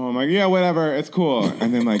 it's small." I'm like, "Yeah, whatever. It's cool."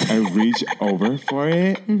 And then like I reach over for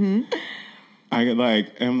it.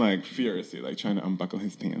 I'm like furiously like trying to unbuckle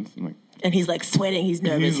his pants. I'm like. And he's like sweating. He's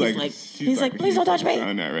nervous. He's like, please don't touch me.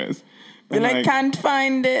 So nervous. You're And, like, can't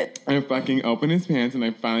find it. I fucking open his pants and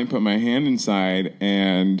I finally put my hand inside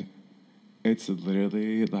and it's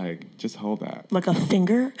literally like, just hold that. Like a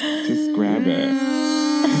finger. Just grab it.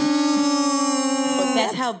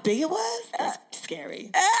 That's how big it was? That's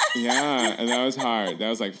scary. Yeah, and that was hard. That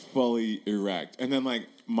was like fully erect. And then like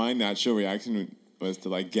my natural reaction was to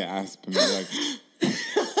like gasp and be like,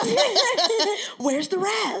 Where's the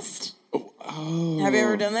rest? oh. Have you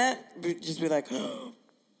ever done that? Just be like,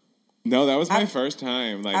 No, that was my first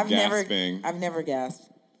time, like gasping. I've never gasped.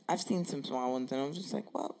 I've seen some small ones, and I'm just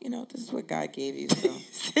like, well, you know, this is what God gave you. So.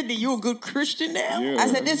 Sydney, you a good Christian now? Yeah. I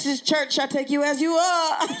said, this is church. I take you as you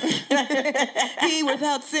are. He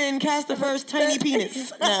without sin cast the first tiny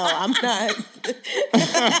penis. No, I'm not.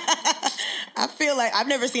 I feel like I've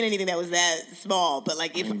never seen anything that was that small, but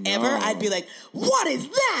like if ever, I'd be like, what is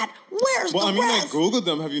that? Where's the Well, I mean, rest? I Googled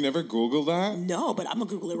them. Have you never Googled that? No, but I'm gonna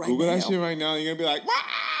Google it right Google now. that shit right now. You're gonna be like, wow,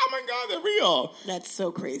 oh my God, they're real. That's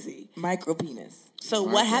so crazy. Micro penis. So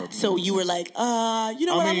what happened? So you were like, you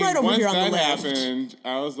know what? I'm right over once here on the that left. happened,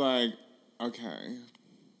 I was like, okay,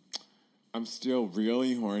 I'm still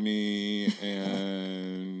really horny,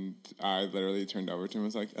 and I literally turned over to him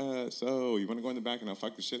and was like, so you want to go in the back and I'll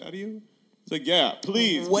fuck the shit out of you? He's like, yeah,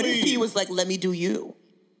 please. What please. if he was like, let me do you?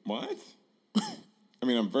 What? I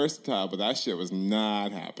mean, I'm versatile, but that shit was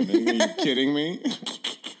not happening. Are you kidding me?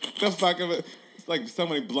 The fuck of it? It's like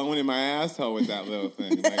somebody blowing in my asshole with that little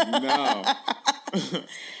thing. Like, no.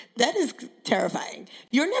 That is terrifying.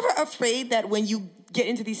 You're never afraid that when you get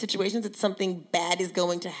into these situations that something bad is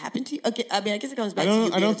going to happen to you? Okay, I mean, I guess it comes back to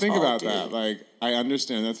you. I don't think about dude. that. Like, I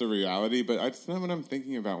understand that's a reality, but it's not what I'm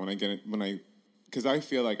thinking about because I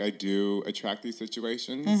feel like I do attract these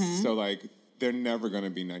situations. Mm-hmm. So like, they're never going to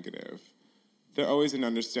be negative. They're always an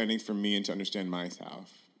understanding for me and to understand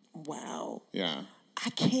myself. Wow. Yeah.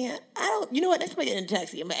 You know what? Next time I get in a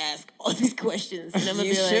taxi, I'm going to ask all these questions. And I'm going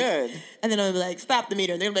to You be like, should. And then I'm going to be like, stop the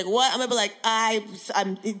meter. And they're going to be like, what? I'm going to be like,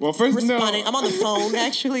 I'm Well, first, responding. no. I'm on the phone,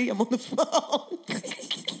 actually. I'm on the phone.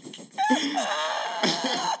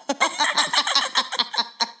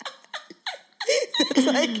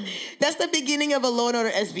 That's the beginning of a Law & Order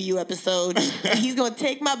SVU episode. He's going to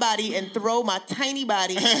take my body and throw my tiny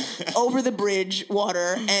body over the bridge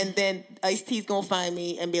water, and then Ice-T's going to find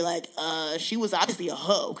me and be like, she was obviously a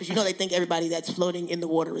hoe, because you know they think everybody that's floating in the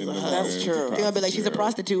water is a hoe. That's true. They're going to be like, she's a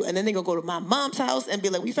prostitute, and then they're going to go to my mom's house and be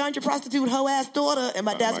like, we found your prostitute hoe-ass daughter, and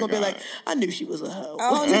my dad's my going to be God. like, I knew she was a hoe.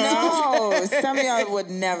 Oh, no. Some of y'all would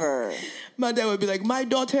never. My dad would be like, my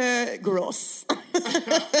daughter, gross. Oh,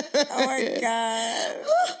 my God.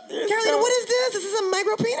 Carolina, what is this? Is this a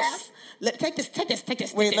micro penis? Take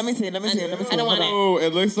this. Wait, let me see. I don't want it. Oh,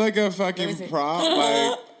 it looks like a fucking prop.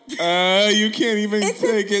 Like, You can't even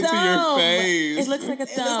take it to your face. It looks like a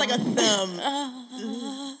thumb. It looks like a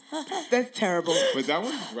thumb. That's terrible. But that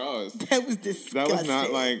was gross. That was disgusting. That was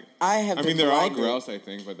not like. I mean, they're all gross, I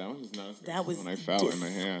think, but that one was not as That was when I felt in my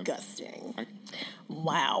hand. disgusting.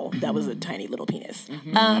 Wow, that was a tiny little penis.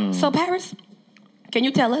 So Paris, can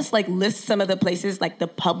you tell us, like, list some of the places, like the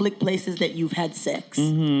public places that you've had sex?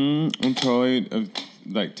 I'm totally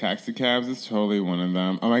like taxi cabs is totally one of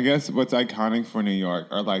them. I guess what's iconic for New York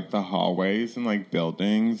are like the hallways and like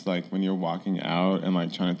buildings, like when you're walking out and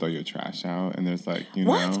like trying to throw your trash out, and there's like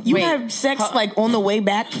What? You Wait, have sex like on the way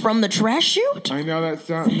back from the trash chute? I know that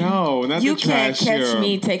sound. No, not You the trash. can't catch chute.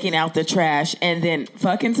 me taking out the trash and then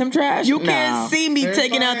fucking some trash. You Nah. can't see me There's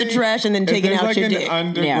taking out the like- trash and then taking there's out like your an dick.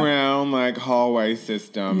 underground like hallway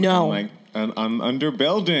system. No. and, like under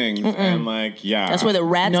buildings and like That's where the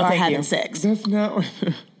rats No, are thank having you. sex. That's not.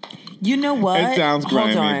 You know what? It sounds Hold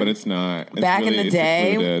grimy, on. but it's not. It's Back in really the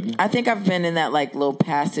day, secluded. I think I've been in that like little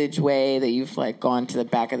passageway that you've like gone to the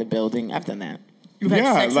back of the building. I've done that. You've had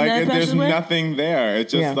yeah, sex like in that there's passageway? nothing there.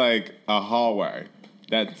 It's just Yeah. like a hallway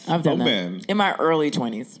that's I've done open. that in my early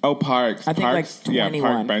 20s. Oh, parks. I think, like, parks, yeah,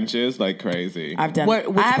 21. park benches like crazy. I've done. Which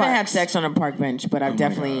I haven't had parks? sex on a park bench, but I've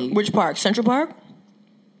definitely. Which park? Central Park?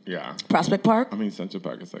 yeah. Prospect Park? I mean, Central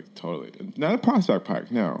Park is like totally not a Prospect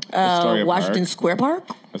Park. No, Astoria Washington Park. Square Park?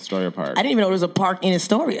 Astoria Park. I didn't even know there was a park in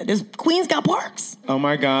Astoria. Queens got parks. Oh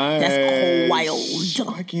my god, That's wild.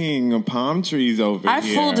 Fucking palm trees over I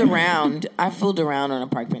here. fooled around. I fooled around on a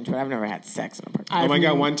park bench, but I've never had sex on a park bench. Oh my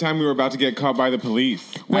god! One time we were about to get caught by the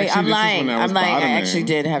police. Wait, Actually, I'm this is lying. when I was I'm lying. I bottoming. actually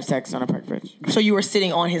did have sex on a park bench. So you were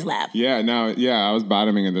sitting on his lap. Yeah, no, yeah, I was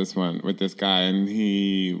bottoming in this one with this guy, and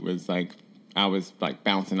he was like, I was like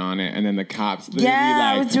bouncing on it, and then the cops literally Yeah,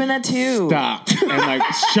 I like was doing that too. stopped and like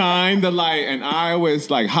shined the light, and I was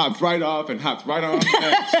like hopped right off, and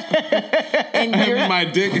And you're, my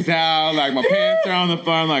dick is out, like my pants are on the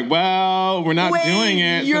floor. I'm like, well, we're not Wait, doing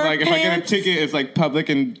it. So your like, if I get a pants? ticket, it's like public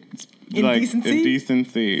and like Indecency?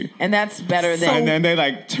 indecency. and that's better than. And then they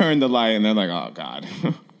like turned the light, and they're like, oh god.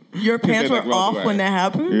 Your pants They, were like, rolled off away. when that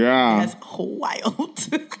happened? Yeah. That's wild.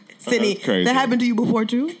 Sydney, crazy. that happened to you before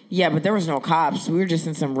too? Yeah, but there was no cops. We were just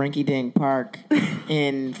in some rinky-dink park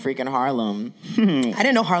in freaking Harlem. I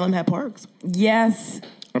didn't know Harlem had parks. Yes.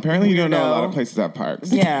 Apparently, you don't know a lot Weirdo. of places at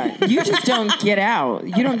parks. Yeah. You just don't get out.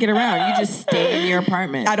 You don't get around. You just stay in your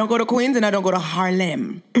apartment. I don't go to Queens and I don't go to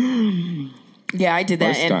Harlem. Yeah, I did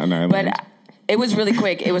that. Or Staten Island. But it was really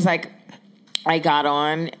quick. It was like I got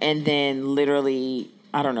on, and then literally,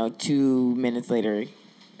 I don't know, 2 minutes later,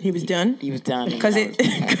 He was done? he was done. Because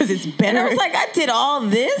it's And better. I was like, I did all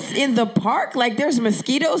this in the park. Like, there's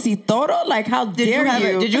mosquitoes y todo. Like, how dare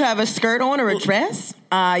you? Did you have a skirt on or a dress?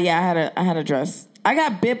 Yeah, I had a dress. I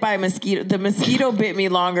got bit by a mosquito. The mosquito bit me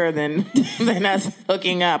longer than us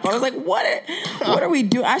hooking up. I was like, what are we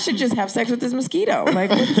doing? I should just have sex with this mosquito.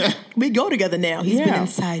 Like, We go together now. He's been Yeah.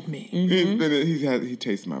 inside me. He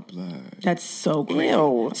tastes my blood. That's so great.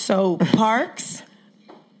 Ew. So parks.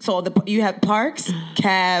 So you have parks,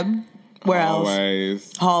 cab. Where else?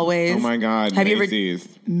 Always. Hallways. Oh my god. Have Macy's. you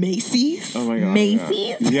ever Macy's? Oh my god.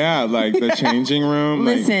 Macy's? Yeah, like the changing room.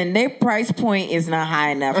 like- listen, their price point is not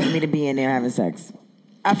high enough for me to be in there having sex.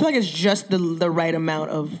 I feel like it's just the right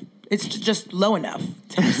amount of. It's just low enough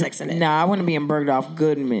to have sex in it. Nah, I want to be in Bergdorf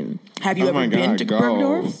Goodman. Have you oh ever my been god. to Goals.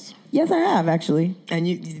 Bergdorf? Yes, I have actually. And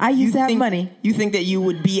I used to have think- money. You think that you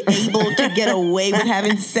would be able to get away with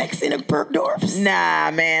having sex in a Bergdorf's?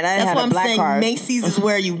 Nah, man, I That's had why a I'm black saying card. Macy's is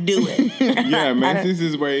where you do it. Yeah, Macy's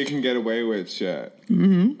is where you can get away with shit.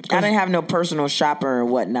 I didn't have no personal shopper or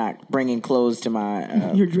whatnot bringing clothes to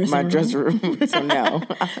my Your dressing my room? dressing room. So no.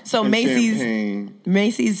 So And Macy's, champagne.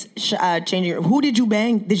 Macy's changing. Who did you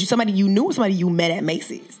bang? Did you somebody you knew or somebody you met at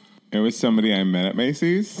Macy's It was somebody I met at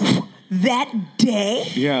Macy's. that day?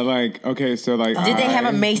 Yeah, like okay, so like Did they have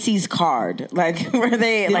a Macy's card? Like were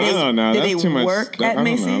they like? I don't know. Did That's they too much. work I at don't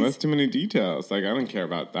Macy's? know. That's too many details. Like I don't care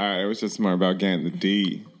about that. It was just more about getting the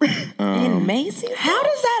D. in Macy's? How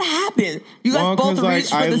does that happen? You guys Well, both 'cause, reached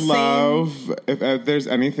for I the same. love if there's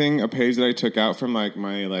anything, a page that I took out from like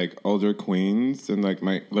my like older queens and like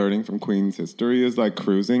my learning from Queens history is like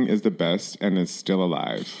cruising is the best and it's still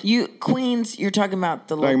alive. You Queens? You're talking about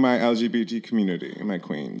the Like my LGBT community, my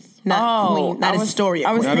queens. Not Queen, not Astoria.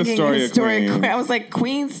 I was Not thinking Astoria Astoria. Queens. I was like,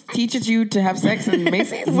 Queens teaches you to have sex in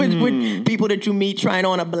Macy's. with people that you meet trying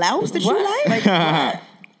on a blouse that What? you like. Like,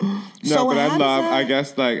 No, So but how I does love. that- I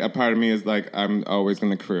guess like a part of me is like I'm always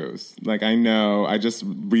gonna cruise. Like I know. I just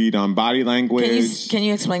read on body language. can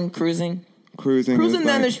you explain cruising? Cruising. Cruising is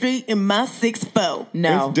down like, the street in my 6'4".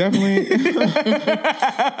 No, It's definitely.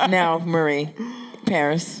 no, Marie.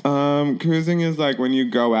 Paris? Cruising is like when you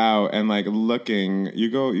go out and like looking. You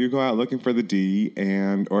go out looking for the D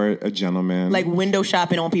or a gentleman. Like window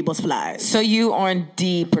shopping on people's flies. So you on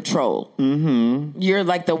D patrol? Mm-hmm. You're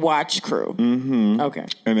like the watch crew. Mm-hmm. Okay.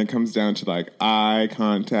 And it comes down to like eye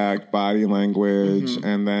contact, body language,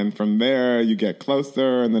 and then from there you get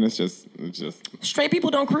closer, and then it's just Straight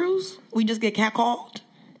people don't cruise. We just get catcalled.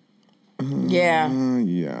 Yeah.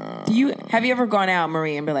 yeah. Have you ever gone out,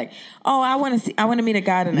 Marie, and be like, "Oh, I want to meet a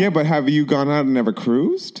guy tonight"? Yeah, but have you gone out and never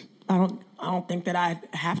cruised? I don't think that I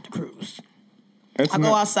have to cruise. It's I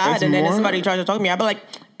go outside and then if somebody tries to talk to me, I'll be like,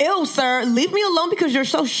 "Ew, sir, leave me alone because you're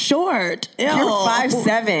so short. Ew. You're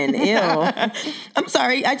 5'7". Ew. I'm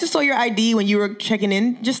sorry. I just saw your ID when you were checking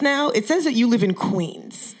in just now. It says that you live in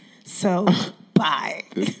Queens. So bye.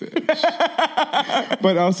 This bitch.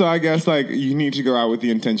 But also, I guess like you need to go out with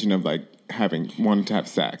the intention of like wanting to have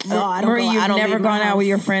sex. No, I don't Marie, go, you've I don't never leave my gone out with house.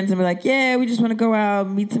 your friends and be like, "Yeah, we just want to go out,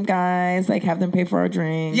 meet some guys, like have them pay for our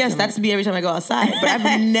drinks." Yes, that's me every time I go outside. But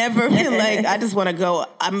I've never been like, I just want to go.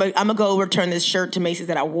 I'm gonna go return this shirt to Macy's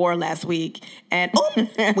that I wore last week, and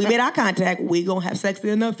we made eye contact. We gonna have sex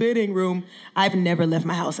in the fitting room. I've never left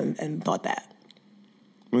my house and thought that.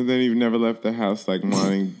 Well, then you've never left the house like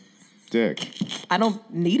wanting dick. I don't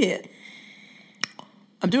need it.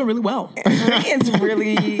 I'm doing really well. It's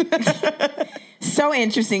really so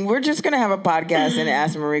interesting. We're just going to have a podcast and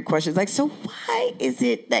ask Marie questions like, so why is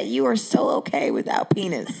it that you are so okay without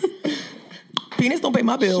penis? Penis don't pay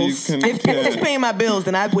my bills. She's If content. it's paying my bills,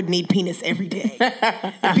 then I would need Penis every day.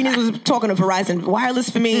 If Penis was talking to Verizon Wireless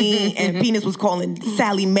for me and Penis was calling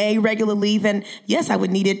Sally Mae regularly, then yes, I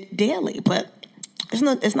would need it daily. But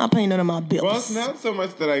it's not paying none of my bills. Well, it's not so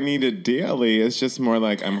much that I need it daily. It's just more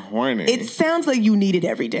like I'm horny. It sounds like you need it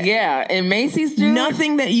every day. Yeah, and Macy's, dude.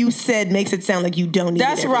 Nothing that you said makes it sound like you don't need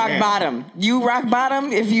That's it every rock day. bottom. You rock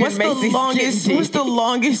bottom if you What's in the Macy's longest? getting What's the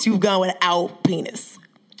longest you've gone without Penis?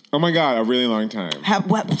 Oh my God, a really long time.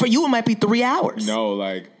 For you, it might be 3 hours. No,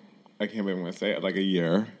 like I can't even want to say it. Like a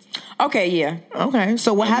year. Okay, yeah. Okay,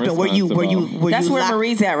 so what I'm happened? Were you? That's you where locked-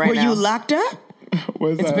 Marie's at right Were now. you locked up?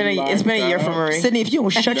 It's It's been a year for Marie. Sydney, if you don't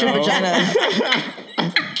shut your No. vagina,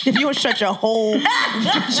 if you don't shut your whole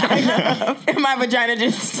vagina, My vagina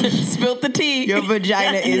just spilled the tea. your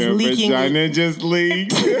vagina is Your leaking. vagina just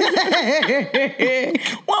leaked.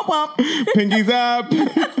 Womp womp. Pinkies up.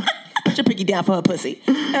 Put your pinky down for her pussy.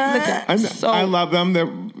 Listen, I love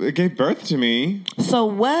them. They gave birth to me. so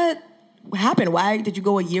what happened? Why did you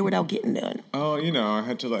go a year without getting done? Oh, I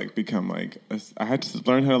had to like become like I had to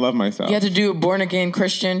learn how to love myself. You had to do born again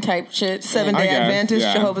Christian type shit. Seventh-day guess, Adventist,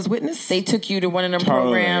 yeah. Jehovah's Witness. They took you to one of them Totally.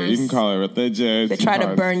 programs. You can call it religious. They try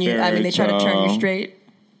to burn you. I mean, they try to turn you straight.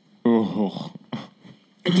 Ooh.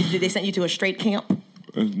 Did they send you to a straight camp?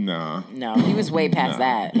 Nah. No, he was way past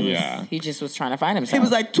that. Yeah. He just was trying to find himself. He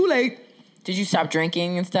was like, too late. Did you stop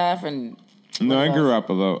drinking and stuff? And No, I grew up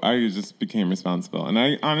a little. I just became responsible, and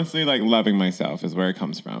I honestly like loving myself is where it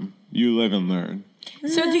comes from. You live and learn.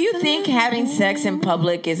 so, do you think having sex in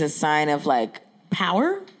public is a sign of like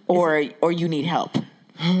Power? or you need help?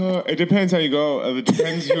 It depends how you go. It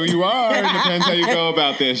depends who you are. It depends how you go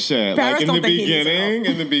about this shit. Paris Like in don't the think he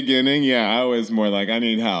needs beginning, yeah, I was more like I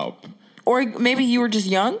need help. Or maybe you were just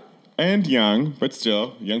young? And young, but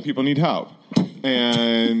still, young people need help.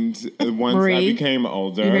 And once Marie, I became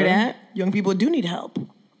older, You hear that? Young people do need help.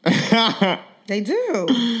 They do.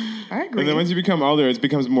 I agree. and then once you become older, it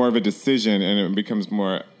becomes more of a decision, and it becomes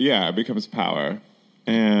more, it becomes power.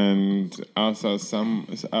 And also,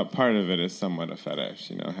 part of it is somewhat a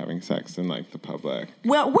fetish, having sex in like the public.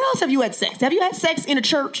 Well, where else have you had sex? Have you had sex in a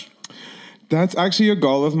church? That's actually a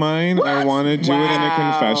goal of mine. I want to do it in a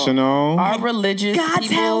Wow. confessional. Our religious God's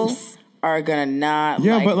people house. are gonna not.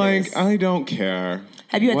 Yeah, like but like this. I don't care.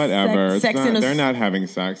 Have you had whatever? sex It's in not, a- they're not having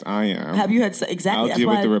sex. I am. Have you had sex? Exactly. I'll That's deal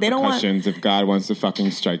with why the they don't want. repercussions if God wants to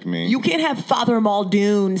fucking strike me. You can't have Father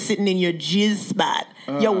Muldoon sitting in your jizz spot,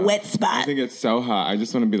 your wet I spot. think it's so hot. I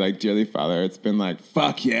just want to be like, dearly Father, it's been like,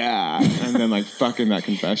 fuck yeah. And then like fucking that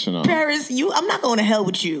confessional. Paris, I'm not going to hell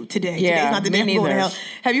with you today. Yeah, Today's not the day me I'm going to neither. hell.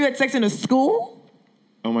 Have you had sex in a school?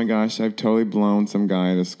 Oh my gosh, I've totally blown some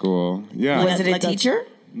guy to school. Yeah. was it a like a- teacher?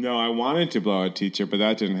 No, I wanted to blow a teacher, but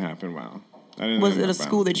that didn't happen well. Was it a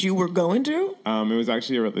school that you were going to? It was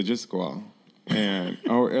actually a religious school. And it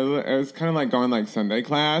was kind of like going like Sunday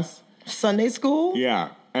class. Sunday school? Yeah,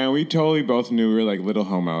 and we totally both knew we were like little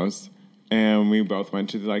homos, and we both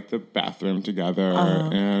went to like the bathroom together,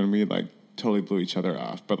 and we like totally blew each other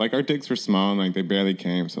off. But like our dicks were small and like they barely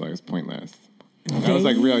came, so like it was pointless. That was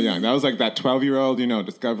like real young. That was like that 12-year-old,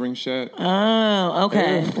 discovering shit. Oh,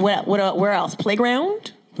 okay. Where else?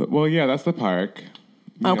 Playground? But, well, yeah, that's the park.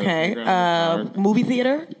 Okay. Playground in the park. Movie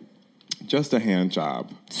theater? Just a hand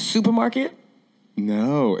job. Supermarket?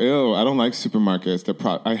 No, ew, I don't like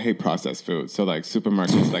supermarkets. I hate processed food. So like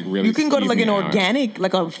supermarkets like really You can go to like skeeve an me out. organic,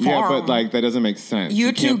 like a farm. Yeah, but like that doesn't make sense. You're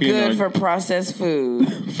You too can't be good an for processed food.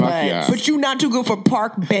 Fuck yeah. But you not too good for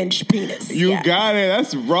park bench penis. You Yeah. got it.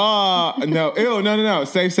 That's raw. No, ew, no.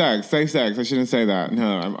 Safe sex. I shouldn't say that.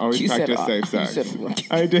 No, I'm always You said practice raw. safe You sex. said raw.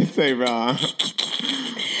 I did say raw.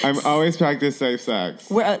 I'm always practice safe sex.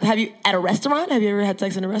 Where have you at a restaurant? Have you ever had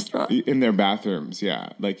sex in a restaurant? In their bathrooms, yeah.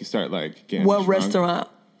 Like you start like getting What drunk. restaurant?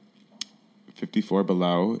 54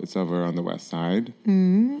 Below. It's over on the west side.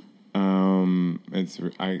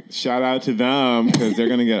 I shout out to them because they're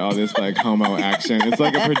gonna get all this like homo action. It's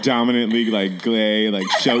like a predominantly like gay, like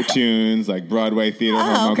show tunes, like Broadway theater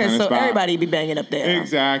homo Okay, kind of so spot. everybody be banging up there.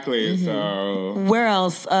 Exactly. So Where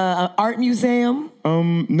else? Art museum?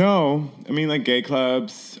 no, I mean like gay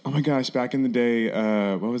clubs. Oh my gosh, back in the day,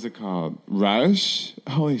 what was it called? Rush.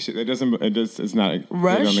 Holy shit! It's not. They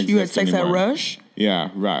Rush? don't You had exist sex anymore. at Rush? Yeah,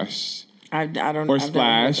 Rush. I don't. Or I've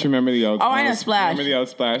Splash. never- Remember the old? Oh, I know Splash. Remember the old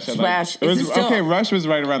Splash? Splash. It was, Is it still- okay, Rush was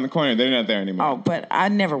right around the corner. They're not there anymore. Oh, but I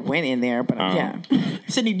never went in there. But yeah.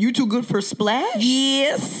 Sydney, you too good for Splash?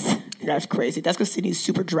 Yes. That's crazy. That's because Sydney's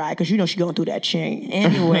super dry because you know she's going through that chain.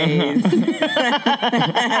 Anyways.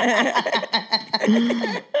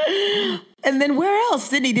 And then where else?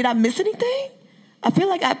 Sydney, did I miss anything? I feel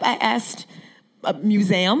like I asked a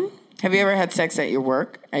museum. Have you ever had sex at your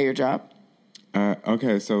work, at your job?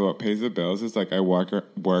 Okay, so what pays the bills is like I work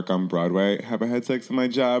on Broadway. Have I had sex in my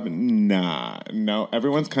job? Nah, no.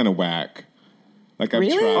 Everyone's kind of whack. Like I've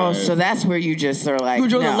Really? tried. Oh, so that's where you just are like, You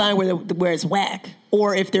draw no. the line where it's whack,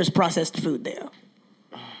 or if there's processed food there.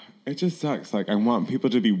 It just sucks. Like I want people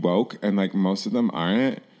to be woke, and like most of them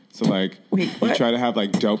aren't. So like Wait, you what? try to have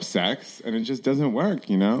like dope sex, and it just doesn't work.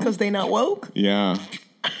 You know? Because they not woke? Yeah.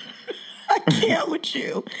 I can't with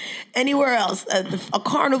you. Anywhere else? A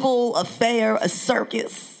carnival, a fair, a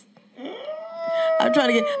circus. I'm trying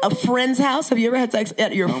to get a friend's house. Have you ever had sex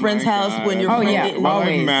at your friend's my house God. when your Oh, friend yeah. didn't? Well, I've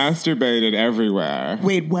Always. masturbated everywhere.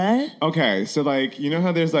 Wait, what? Okay, so like you know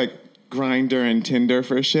how there's like Grindr and Tinder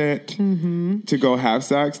for shit to go have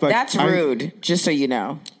sex. Like That's rude, just so you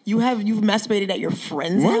know. You've masturbated at your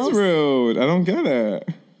friend's What's house? rude? I don't get it.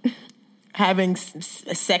 Having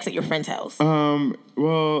sex at your friend's house.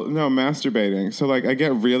 Well, no, masturbating. So like I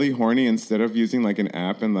get really horny instead of using like an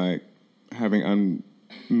app and like having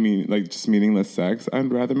just meaningless sex.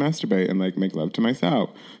 I'd rather masturbate and like make love to myself.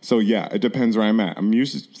 So yeah, it depends where I'm at.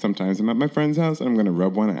 Sometimes I'm at my friend's house and I'm gonna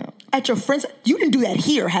rub one out. At your friend's, you didn't do that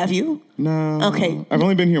here, have you? No. Okay. I've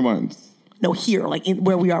only been here once. No, here, like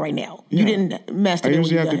where we are right now. You Yeah. didn't masturbate. I when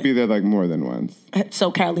usually you have to got be there like more than once. here. So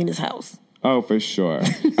Carolina's house. Oh, for sure.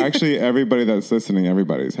 Actually, everybody that's listening,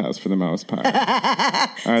 everybody's house for the most part.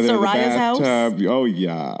 Either the Soraya's house? bathtub- Oh,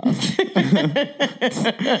 yeah.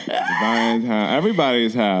 Divine house.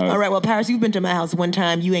 Everybody's house. All right, well, Paris, you've been to my house one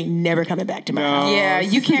time. You ain't never coming back to my No. house. Yeah,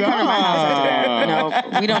 you can't come to my house after that.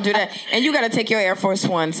 Stop. No, we don't do that. And you got to take your Air Force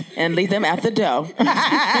Ones and leave them at the door.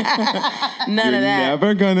 None of that.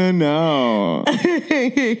 Never gonna know. I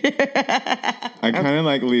kind of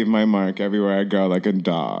like leave my mark everywhere I go, like a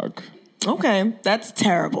dog. Okay, that's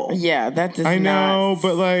terrible. Yeah, that does I know, not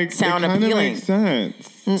but like sound it kind of appealing. makes sense.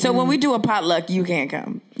 So when we do a potluck, you can't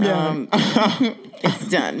come. Yeah. It's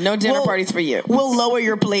done. No dinner Well- parties for you. We'll lower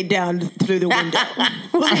your plate down through the window.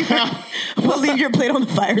 we'll leave your plate on the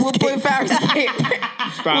fire We'll escape. put fire escape.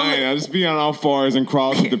 Fine, I'll just be on all fours and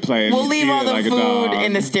crawl through the plate. We'll and leave eat all it the like a food dog.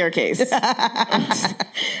 in the staircase.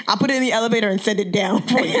 I'll put it in the elevator and send it down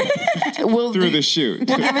for you. We'll through the chute.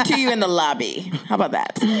 We'll give it to you in the lobby. How about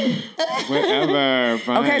that? Whatever.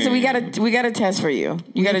 Fine. Okay, so we got a test for you.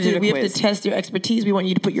 You got to do the We have quiz. to test your expertise. We want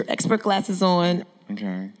you to put your expert glasses on.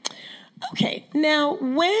 Okay. Okay, now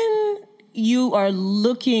when you are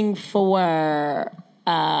looking for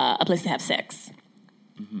a place to have sex,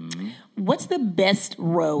 what's the best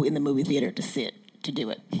row in the movie theater to sit to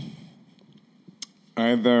do it?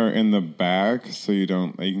 Either in the back, so you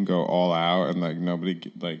can go all out and like nobody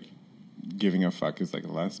like giving a fuck is like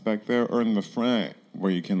less back there, or in the front where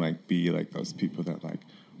you can like be like those people that like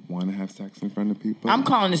want to have sex in front of people. I'm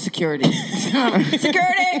calling the security.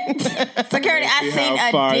 Security! Security, I See seen how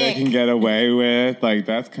a far they can dick. get away with. Like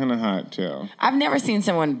that's kind of hot too. I've never seen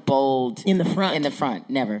someone bold In the front. In the front,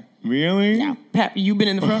 never. Really? No. Pat, you been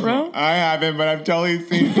in the front row? I haven't, but I've totally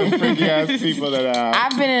seen some freaky ass people that have.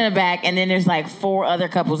 I've been in the back, and then there's like 4 other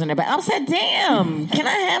couples in the back. I said, damn, can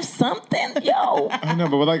I have something? Yo. I know,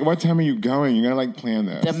 but like, what time are you going? You gotta like plan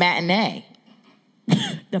this. The matinee.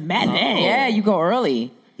 The matinee. Yeah, you go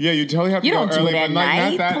early. Yeah, you totally have to You go don't do early, it at but like night.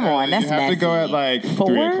 not that Come on, early. that's You have to go messy. at like 4?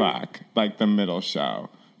 3 o'clock, like the middle show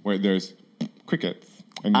where there's crickets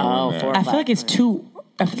and no one there. 4 I feel like it's too.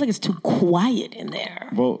 I feel like it's too quiet in there.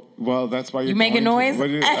 Well, that's why you're You making going noise? To,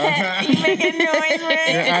 You making noise, you're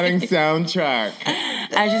man? adding soundtrack.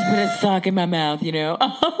 I just put a sock in my mouth, you know.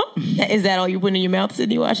 Is that all you put in your mouth,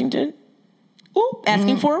 Sydney Washington? Ooh,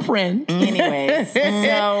 asking for a friend. Anyways,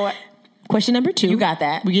 so Question number 2. you got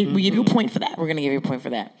that. We give you a point for that. We're gonna give you a point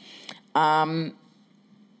for that.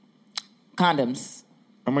 Condoms,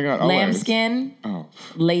 Oh my God, always. lambskin, Oh,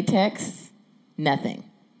 latex, nothing.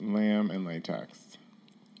 lamb and latex.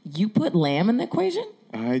 You put lamb in the equation?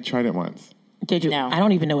 I tried it once. Did you? No. I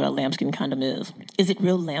don't even know what a lambskin condom is. Is it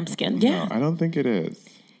real lambskin? Yeah. No, I don't think it is.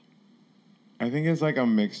 I think it's like a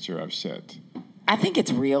mixture of shit. I think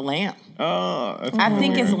it's real lamb. Oh, that's I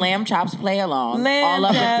think weird. it's lamb chops play along Lamb all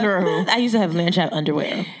up chop. and through. I used to have lamb chop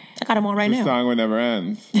underwear. I got them on right The now. song would never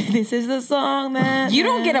ends. This is the song that You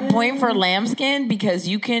don't get a point for lambskin because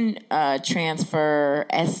you can transfer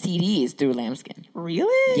STDs through lambskin.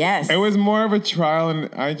 Really? Yes. It was more of a trial,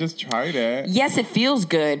 and I just tried it. Yes, it feels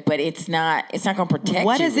good, but it's not going to protect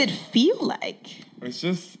What you. does it feel like? It's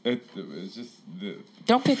just the.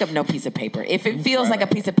 Don't pick up no piece of paper. If it feels like a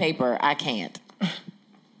piece of paper, I can't.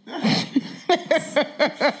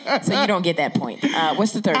 So you don't get that point.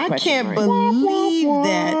 What's the third I question? can't Marie? believe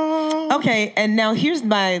that. Okay, and now here's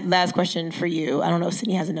my last question for you. I don't know if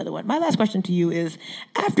Sydney has another one. My last question to you is,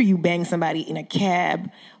 after you bang somebody in a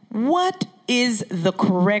cab, what is the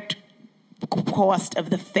correct cost of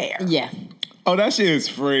the fare? Yeah. Oh, that shit is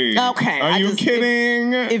free. Okay, Are you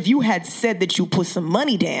kidding? If you had said that you put some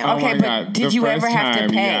money down. Oh Okay, my but God. did The you first ever have to time,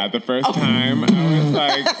 pay? Yeah, the first time I was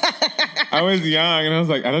like, I was young and I was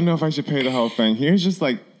like, I don't know if I should pay the whole thing. Here's just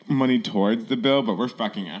like money towards the bill, but we're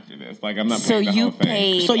fucking after this. Like, I'm not So paying the you whole thing.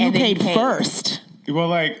 paid. So you and then paid first. Well,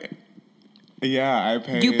 like, yeah, I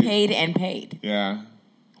paid. You paid and paid. Yeah.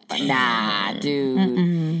 Nah,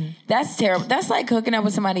 dude. That's terrible. That's like hooking up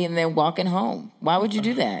with somebody and then walking home. Why would you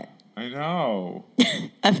do that? I know.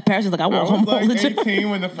 Paris is like, I I walk was home all the like time. 18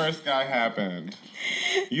 when the first guy happened.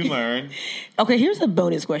 You learn. Okay, here's a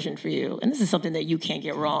bonus question for you. And this is something that you can't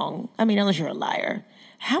get wrong. I mean, unless you're a liar.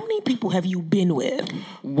 How many people have you been with?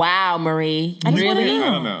 Wow, Marie. I just wanna Really? know. I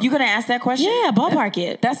don't know. You gonna ask that question? Yeah, ballpark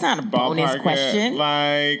it. That's not a bonus Ballpark it, question.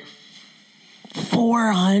 Like,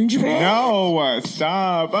 400? no,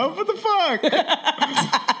 stop. Oh, what the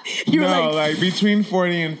fuck? You're No, like, like between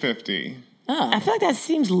 40 and 50. I feel like that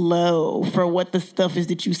seems low for what the stuff is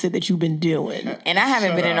that you said that you've been doing. And I haven't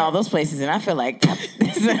Shut been in up. all those places, and I feel like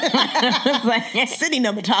it's like, City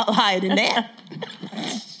number higher than that.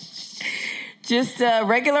 just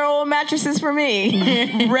regular old mattresses for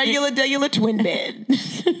me. Regular twin bed.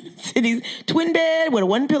 City's twin bed with a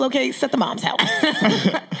one pillowcase at the mom's house.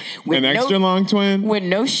 With An extra long twin? with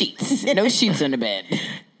no sheets, no sheets on the bed.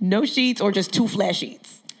 No sheets or just 2 flat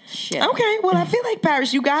sheets. Shit. Okay, well, I feel like,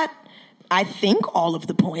 Paris, you got, I think, all of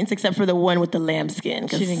the points except for the one with the lambskin.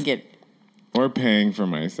 She didn't get. Or paying for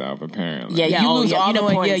myself, apparently. Yeah, you lose all the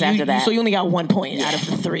points after that. So you only got 1 point out of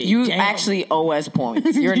the 3. You Damn. actually owe us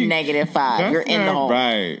points. You're -5. That's You're in the not hole.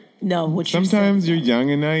 right. No, what you Sometimes said. you're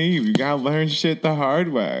young and naive. You gotta learn shit the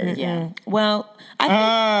hard way. Yeah. Well,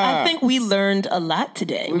 I think we learned a lot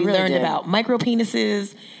today. We really learned did. about micro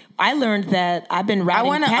penises. I learned that I've been riding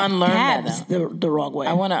wanna unlearn that, cabs the wrong way.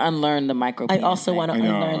 I want to unlearn the micro. I also want to I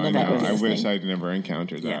know. unlearn the I know. micro I penis wish thing. I'd never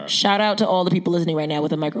encountered that. Shout out to all the people listening right now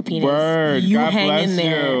with a micro penis. Word. You God hang bless in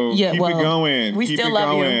there. you. Yeah, Keep well, it going. we Keep still it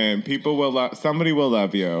love you. going. People will love. Somebody will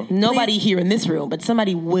love you. Nobody here in this room, but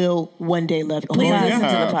somebody will one day love you. Please Lord, listen to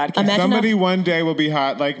the podcast. Imagine Somebody if- one day will be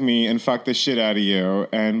hot like me and fuck the shit out of you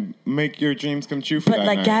and make your dreams come true for But that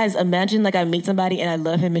like, night. guys, imagine like I meet somebody and I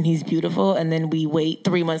love him and he's beautiful, and then we wait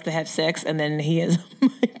 3 months to have sex, and then he has a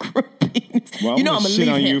micro penis. Well, you know I'm I'm gonna gonna shit leave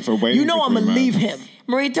on him. you for waiting You know for I'm 3 gonna leave him. months.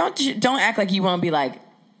 Marie, don't act like you want to be like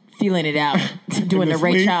feeling it out, doing the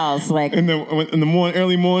Ray sleep, Charles, like in the morning,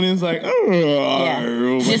 early mornings, like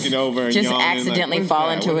looking just, over, and just yawning, accidentally like, fall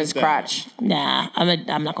what's into that? his What is that? crotch. Nah,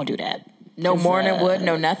 I'm not gonna do that. No morning wood,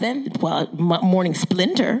 no nothing. Well, morning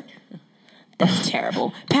splinter. That's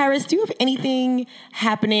terrible. Paris, do you have anything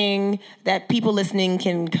happening that people listening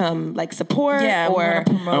can come like support? Yeah, we or wanna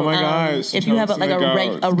promote. Oh my gosh! if you have Toast like to the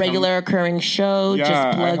goats. a regular occurring show, Yeah, just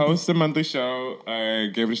I plug. host a monthly show.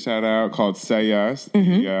 I gave it a shout out called Say Yes.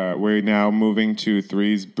 Mm-hmm. We're now moving to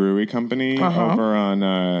Three's Brewery Company Uh-huh. over on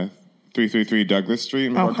 333 Douglas Street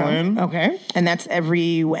in Brooklyn. Okay, and that's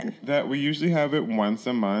every when? That we usually have it once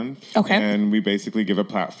a month. Okay. And we basically give a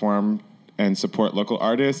platform and support local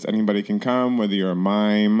artists. Anybody can come, whether you're a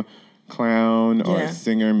mime, clown or Yeah.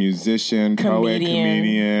 singer, musician, poet,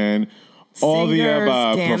 comedian. All the Singers,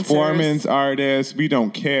 above. dancers. Performance artists. We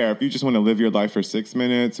don't care. If you just want to live your life for 6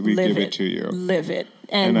 minutes, we give it to you. Live it.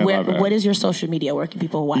 And I love it. What is your social media? Where can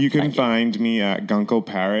people watch? You can find me at Gunko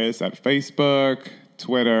Paris at Facebook,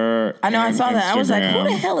 Twitter. I know, I and saw that. I was like, who Instagram.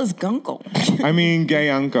 the hell is Gunko? I mean, gay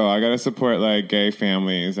uncle. I gotta support like gay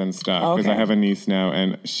families and stuff because Okay. I have a niece now,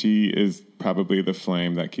 and she is probably the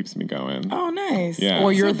flame that keeps me going. Oh, nice. Yeah.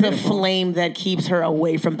 Or you're So the beautiful. flame that keeps her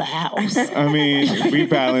away from the house. I mean, we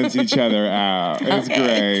balance each other out. It's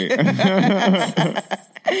great.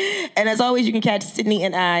 And as always, you can catch Sydney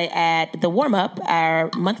and I at The Warm Up, our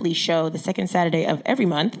monthly show, the second Saturday of every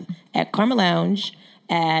month at Karma Lounge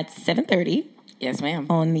at 7:30 Yes, ma'am.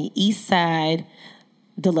 on the East Side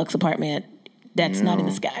deluxe apartment that's not in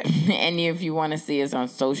the sky. And if you want to see us on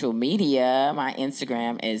social media, my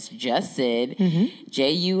Instagram is JustSyd,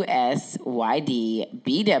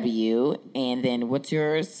 JUSYDBW. And then what's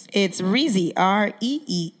yours? It's Reezy,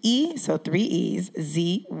 REEE, so 3 E's,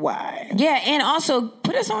 ZY. Yeah, and also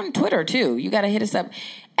put us on Twitter too. You got to hit us up.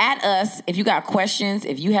 At us, if you got questions,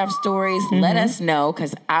 if you have stories, let us know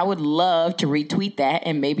because I would love to retweet that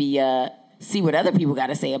and maybe see what other people got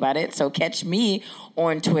to say about it. So catch me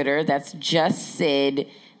on Twitter. That's JustSyd,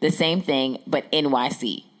 the same thing, but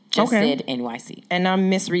NYC. JustSyd NYC. And I'm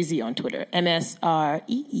Miss Reezy on Twitter,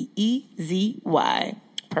 MSREEEZY.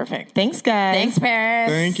 Perfect. Thanks, guys. Thanks, Paris.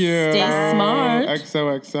 Thank you. Stay smart.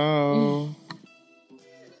 XOXO.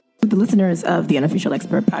 The listeners of the Unofficial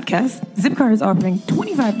Expert Podcast, Zipcar is offering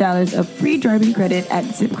 $25 of free driving credit at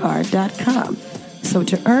Zipcar.com. So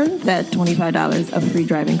to earn that $25 of free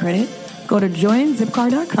driving credit, go to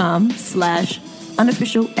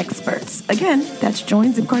joinzipcar.com/unofficial experts. Again, that's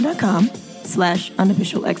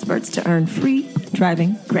joinzipcar.com/unofficial experts to earn free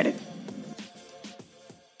driving credit.